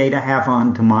big data have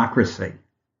on democracy?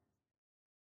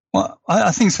 Well,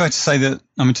 I think it's fair to say that,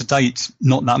 to date,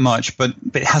 not that much, but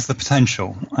it has the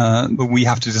potential. But we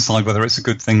have to decide whether it's a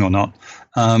good thing or not.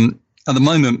 At the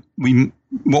moment,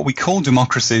 what we call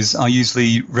democracies are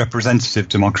usually representative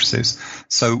democracies.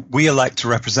 So we elect a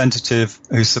representative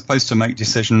who's supposed to make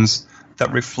decisions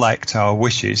that reflect our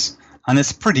wishes. And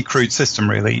it's a pretty crude system,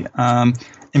 really.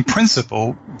 In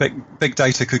principle, big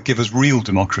data could give us real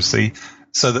democracy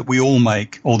so that we all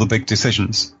make all the big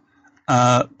decisions.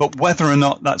 But whether or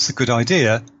not that's a good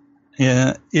idea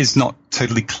is not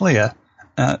totally clear.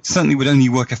 Certainly would only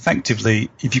work effectively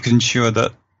if you could ensure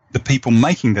that the people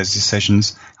making those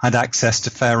decisions had access to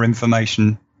fair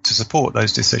information to support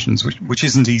those decisions, which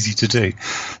isn't easy to do.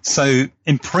 So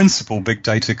in principle, big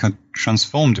data can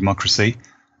transform democracy,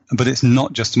 but it's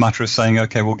not just a matter of saying,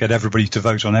 okay, we'll get everybody to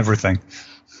vote on everything.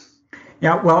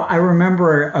 Yeah, well, I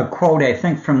remember a quote, I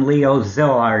think, from Leo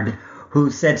Szilard,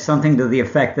 who said something to the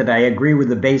effect that I agree with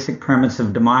the basic premise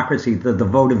of democracy, that the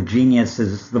vote of genius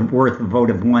is worth the vote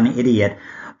of one idiot.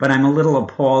 But I'm a little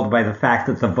appalled by the fact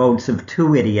that the votes of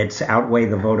two idiots outweigh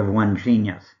the vote of one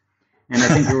genius. And I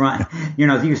think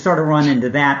you sort of run into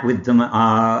that with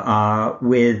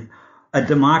a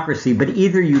democracy, but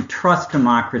either you trust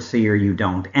democracy or you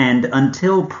don't. And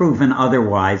until proven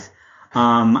otherwise,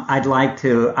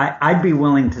 I'd be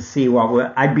willing to see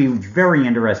I'd be very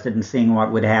interested in seeing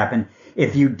what would happen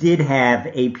if you did have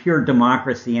a pure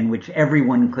democracy in which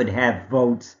everyone could have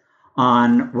votes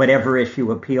on whatever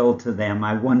issue appealed to them.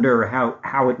 I wonder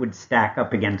how it would stack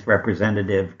up against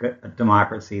representative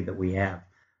democracy that we have.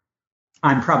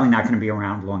 I'm probably not going to be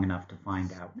around long enough to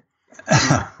find out.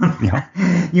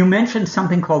 You mentioned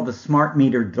something called the smart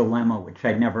meter dilemma, which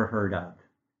I'd never heard of.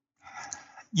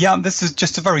 Yeah, this is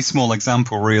just a very small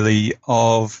example, really,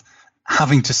 of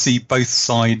having to see both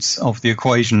sides of the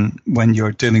equation when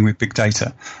you're dealing with big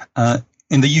data.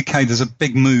 In the UK, there's a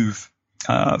big move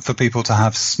for people to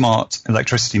have smart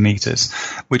electricity meters,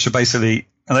 which are basically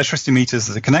electricity meters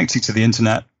that are connected to the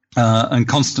internet and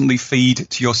constantly feed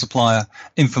to your supplier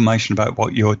information about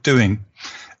what you're doing.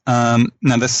 Now,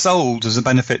 they're sold as a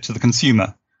benefit to the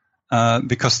consumer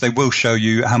because they will show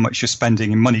you how much you're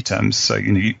spending in money terms. So,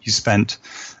 you spent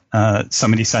so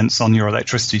many cents on your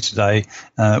electricity today.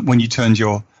 When you turned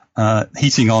your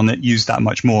heating on, it used that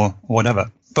much more or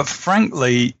whatever. But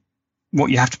frankly, what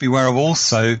you have to be aware of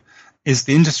also is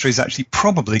the industry is actually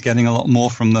probably getting a lot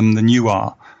more from them than you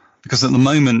are. Because at the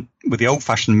moment, with the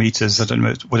old-fashioned meters, I don't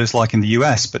know what it's like in the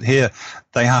US, but here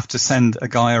they have to send a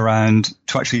guy around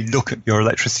to actually look at your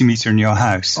electricity meter in your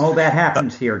house. Oh, that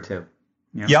happens here too.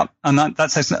 Yeah, and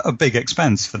that's a big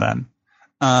expense for them.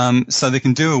 So they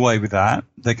can do away with that.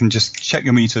 They can just check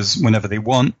your meters whenever they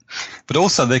want. But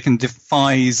also they can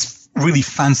devise really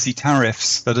fancy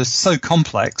tariffs that are so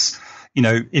complex.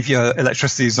 If your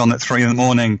electricity is on at 3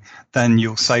 a.m, then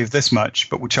you'll save this much,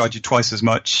 but we'll charge you twice as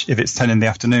much if it's 10 in the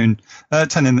afternoon,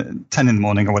 10 in the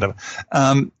morning or whatever.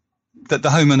 That the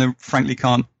homeowner frankly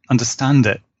can't understand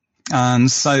it.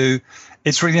 And so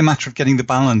it's really a matter of getting the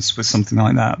balance with something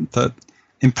like that. That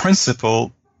in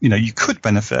principle, you could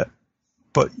benefit,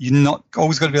 but you're not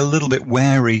always got to be a little bit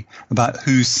wary about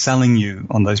who's selling you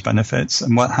on those benefits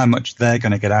and how much they're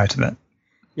going to get out of it.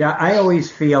 Yeah, I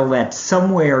always feel that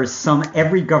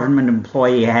every government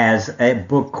employee has a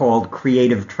book called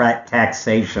Creative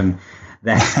Taxation.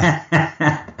 That,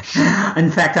 in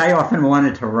fact, I often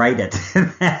wanted to write it.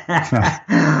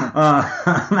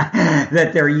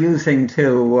 That they're using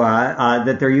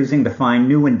to find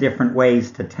new and different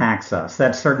ways to tax us.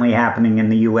 That's certainly happening in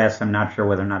the U.S. I'm not sure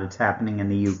whether or not it's happening in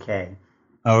the U.K.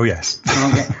 Oh, yes.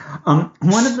 Okay.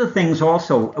 One of the things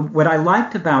also, what I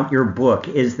liked about your book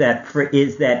is that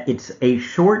it's a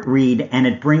short read and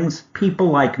it brings people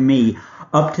like me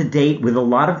up to date with a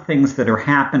lot of things that are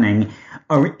happening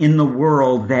in the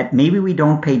world that maybe we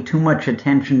don't pay too much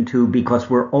attention to because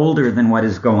we're older than what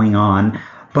is going on.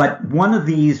 But one of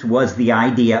these was the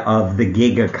idea of the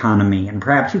gig economy. And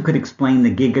perhaps you could explain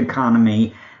the gig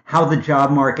economy, how the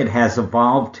job market has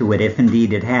evolved to it, if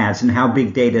indeed it has, and how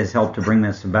big data has helped to bring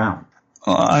this about.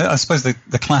 I suppose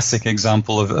the classic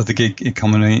example of the gig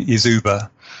economy is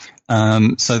Uber.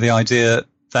 So the idea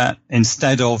that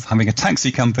instead of having a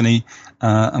taxi company,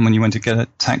 and when you went to get a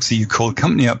taxi, you call the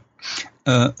company up,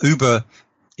 Uber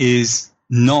is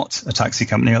not a taxi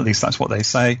company, at least that's what they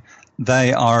say.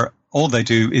 All they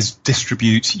do is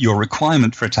distribute your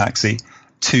requirement for a taxi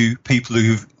to people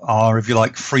who are, if you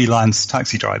like, freelance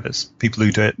taxi drivers, people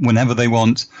who do it whenever they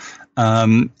want,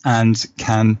 and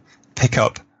can pick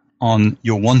up on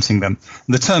your wanting them.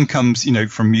 The term comes,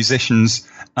 from musicians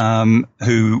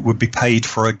who would be paid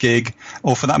for a gig,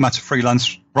 or for that matter,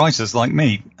 freelance writers like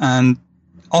me. And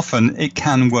often it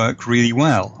can work really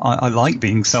well. I like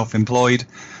being self-employed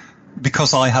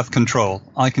because I have control.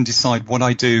 I can decide what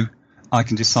I do. I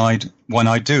can decide when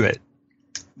I do it.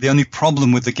 The only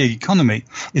problem with the gig economy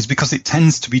is because it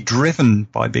tends to be driven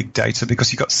by big data,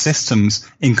 because you've got systems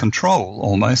in control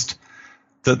almost,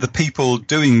 that the people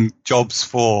doing jobs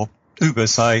for Uber,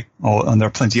 say, and there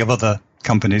are plenty of other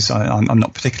companies, I'm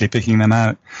not particularly picking them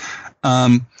out,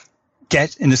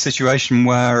 get in a situation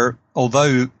where,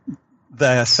 although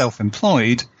they're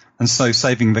self-employed and so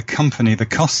saving the company the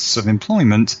costs of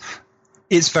employment,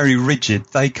 it's very rigid.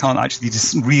 They can't actually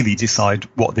really decide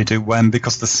what they do when,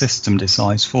 because the system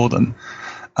decides for them.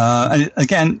 And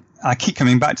again, I keep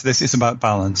coming back to this, it's about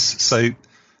balance. So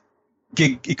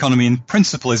gig economy in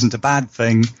principle isn't a bad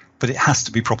thing, but it has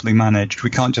to be properly managed.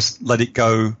 We can't just let it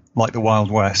go like the Wild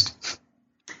West.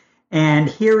 And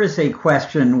here is a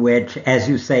question which, as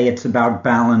you say, it's about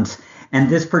balance. And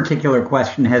this particular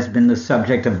question has been the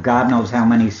subject of God knows how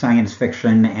many science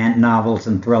fiction and novels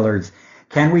and thrillers.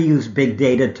 Can we use big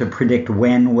data to predict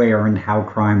when, where, and how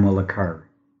crime will occur?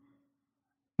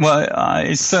 Well,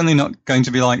 it's certainly not going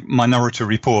to be like Minority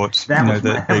Report. That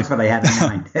was what I had in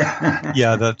mind.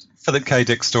 Yeah, the Philip K.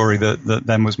 Dick story that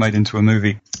then was made into a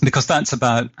movie. Because that's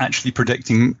about actually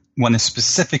predicting when a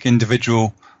specific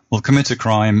individual will commit a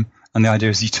crime, and the idea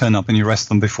is you turn up and you arrest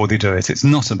them before they do it. It's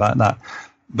not about that.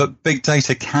 But big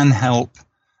data can help,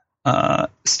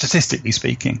 statistically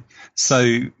speaking.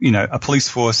 So, a police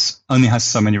force only has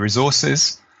so many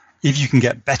resources. If you can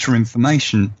get better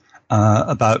information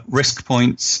about risk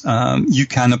points, you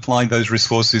can apply those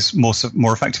resources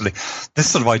more effectively. This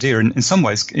sort of idea, in some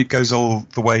ways, it goes all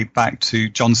the way back to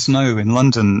John Snow in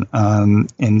London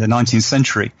in the 19th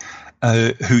century,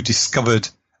 who discovered,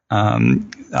 I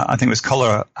think it was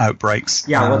cholera outbreaks.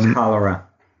 Yeah, it was cholera.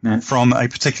 From a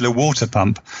particular water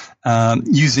pump,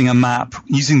 using a map,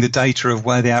 using the data of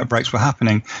where the outbreaks were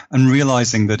happening, and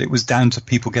realizing that it was down to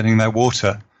people getting their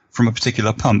water from a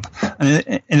particular pump.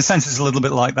 And in a sense, it's a little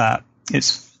bit like that.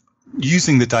 It's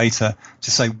using the data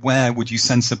to say, where would you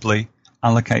sensibly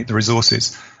allocate the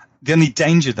resources? The only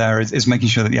danger there is making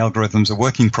sure that the algorithms are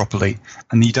working properly,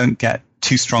 and you don't get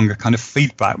too strong a kind of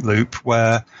feedback loop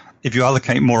where if you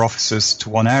allocate more officers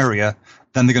to one area,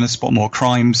 then they're going to spot more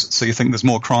crimes. So you think there's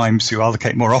more crimes, so you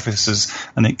allocate more officers,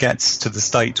 and it gets to the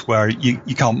state where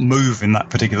you can't move in that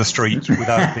particular street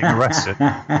without being arrested.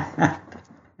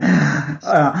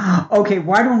 Okay,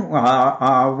 why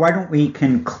don't we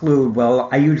conclude? Well,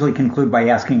 I usually conclude by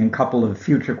asking a couple of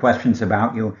future questions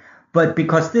about you, but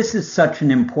because this is such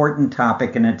an important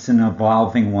topic and it's an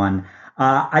evolving one,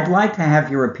 I'd like to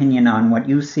have your opinion on what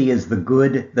you see as the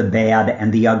good, the bad,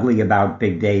 and the ugly about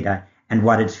big data, and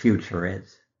what its future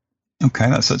is. Okay,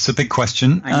 that's a big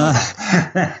question. There's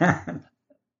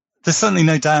certainly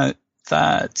no doubt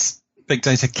that big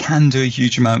data can do a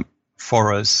huge amount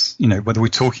for us, whether we're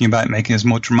talking about making us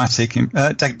more democratic,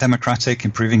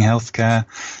 improving healthcare,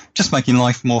 just making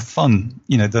life more fun.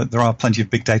 There are plenty of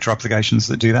big data applications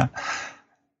that do that.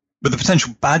 But the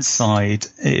potential bad side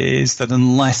is that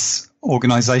unless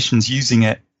organizations using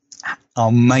it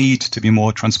are made to be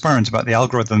more transparent about the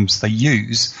algorithms they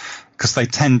use, because they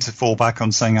tend to fall back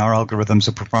on saying our algorithms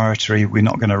are proprietary, we're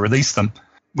not going to release them,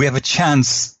 we have a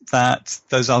chance that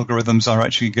those algorithms are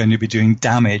actually going to be doing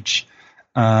damage,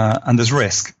 and there's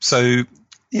risk. So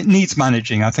it needs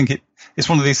managing. I think it's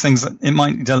one of these things that it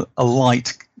might need a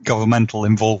light governmental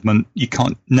involvement. You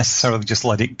can't necessarily just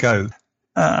let it go.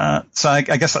 So I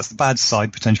guess that's the bad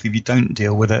side, potentially, if you don't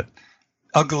deal with it.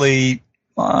 Ugly,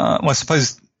 well, I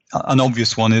suppose an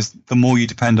obvious one is the more you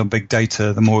depend on big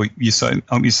data, the more you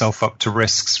open yourself up to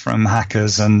risks from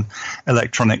hackers and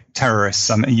electronic terrorists.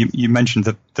 I mean, you mentioned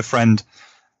the friend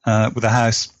with a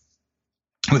house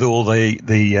with all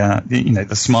the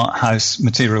smart house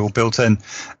material built in.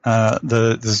 There's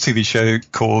a TV show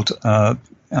called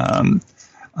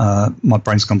my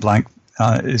brain's gone blank.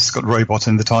 It's got robot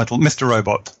in the title, Mr.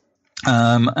 Robot.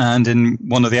 And in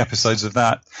one of the episodes of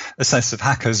that, a set of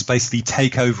hackers basically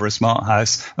take over a smart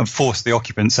house and force the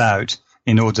occupants out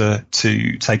in order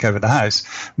to take over the house,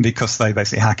 because they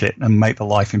basically hack it and make the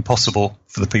life impossible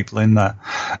for the people in there.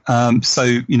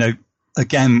 So,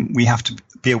 again, we have to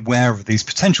be aware of these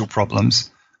potential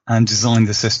problems and design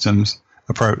the systems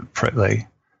appropriately.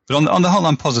 But on the whole,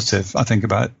 I'm positive, I think,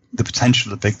 about the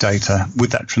potential of big data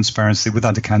with that transparency, with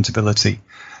that accountability.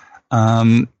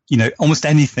 Almost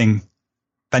anything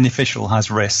beneficial has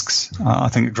risks. I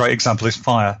think a great example is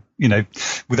fire.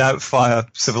 Without fire,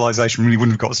 civilization really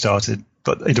wouldn't have got started,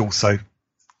 but it also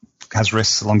has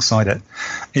risks alongside it.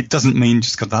 It doesn't mean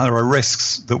just because there are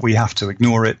risks that we have to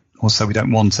ignore it or so we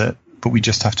don't want it, but we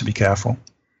just have to be careful.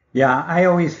 Yeah, I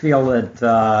always feel that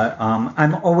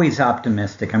I'm always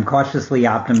optimistic. I'm cautiously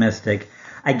optimistic.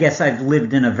 I guess I've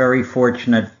lived in a very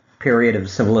fortunate period of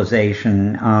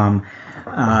civilization.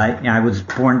 I was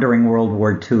born during World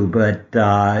War II, but,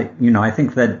 I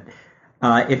think that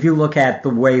if you look at the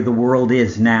way the world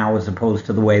is now as opposed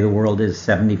to the way the world is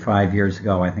 75 years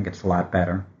ago, I think it's a lot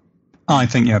better. I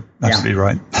think you're absolutely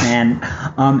right. And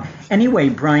anyway,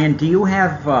 Brian, do you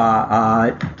have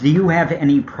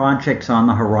any projects on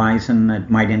the horizon that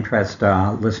might interest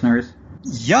listeners?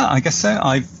 Yeah, I guess so.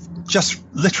 I've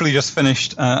literally just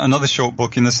finished another short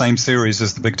book in the same series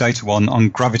as the big data one on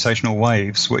gravitational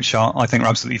waves, which I think are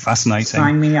absolutely fascinating.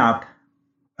 Sign me up.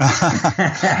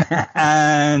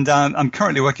 And I'm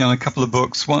currently working on a couple of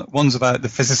books. One's about the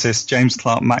physicist James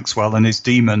Clerk Maxwell and his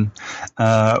demon,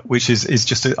 which is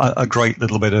just a great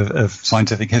little bit of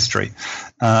scientific history.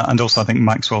 And also I think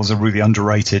Maxwell's a really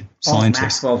underrated scientist.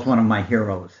 Maxwell's one of my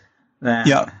heroes.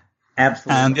 Yeah.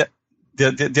 Absolutely. And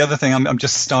the other thing, I'm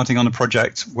just starting on a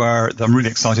project where I'm really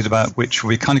excited about, which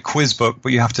will be kind of quiz book,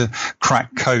 but you have to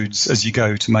crack codes as you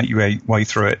go to make your way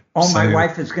through it. My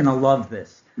wife is going to love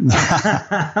this.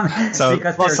 So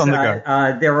because lots on the go.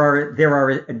 There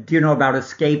are. Do you know about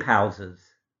escape houses?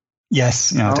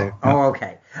 Yes, I do. Oh,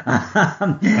 okay.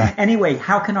 Anyway,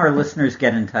 how can our listeners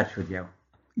get in touch with you?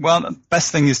 Well, the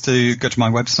best thing is to go to my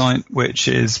website, which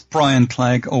is Brian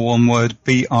Clegg, or one word,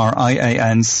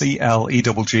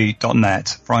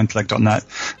 BrianClegg.net, BrianClegg.net.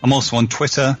 I'm also on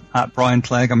Twitter, @Brian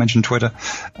Clegg. I mentioned Twitter.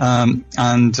 But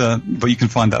you can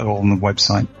find that all on the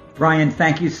website. Brian,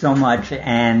 thank you so much,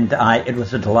 and it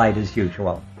was a delight as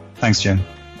usual. Thanks, Jim.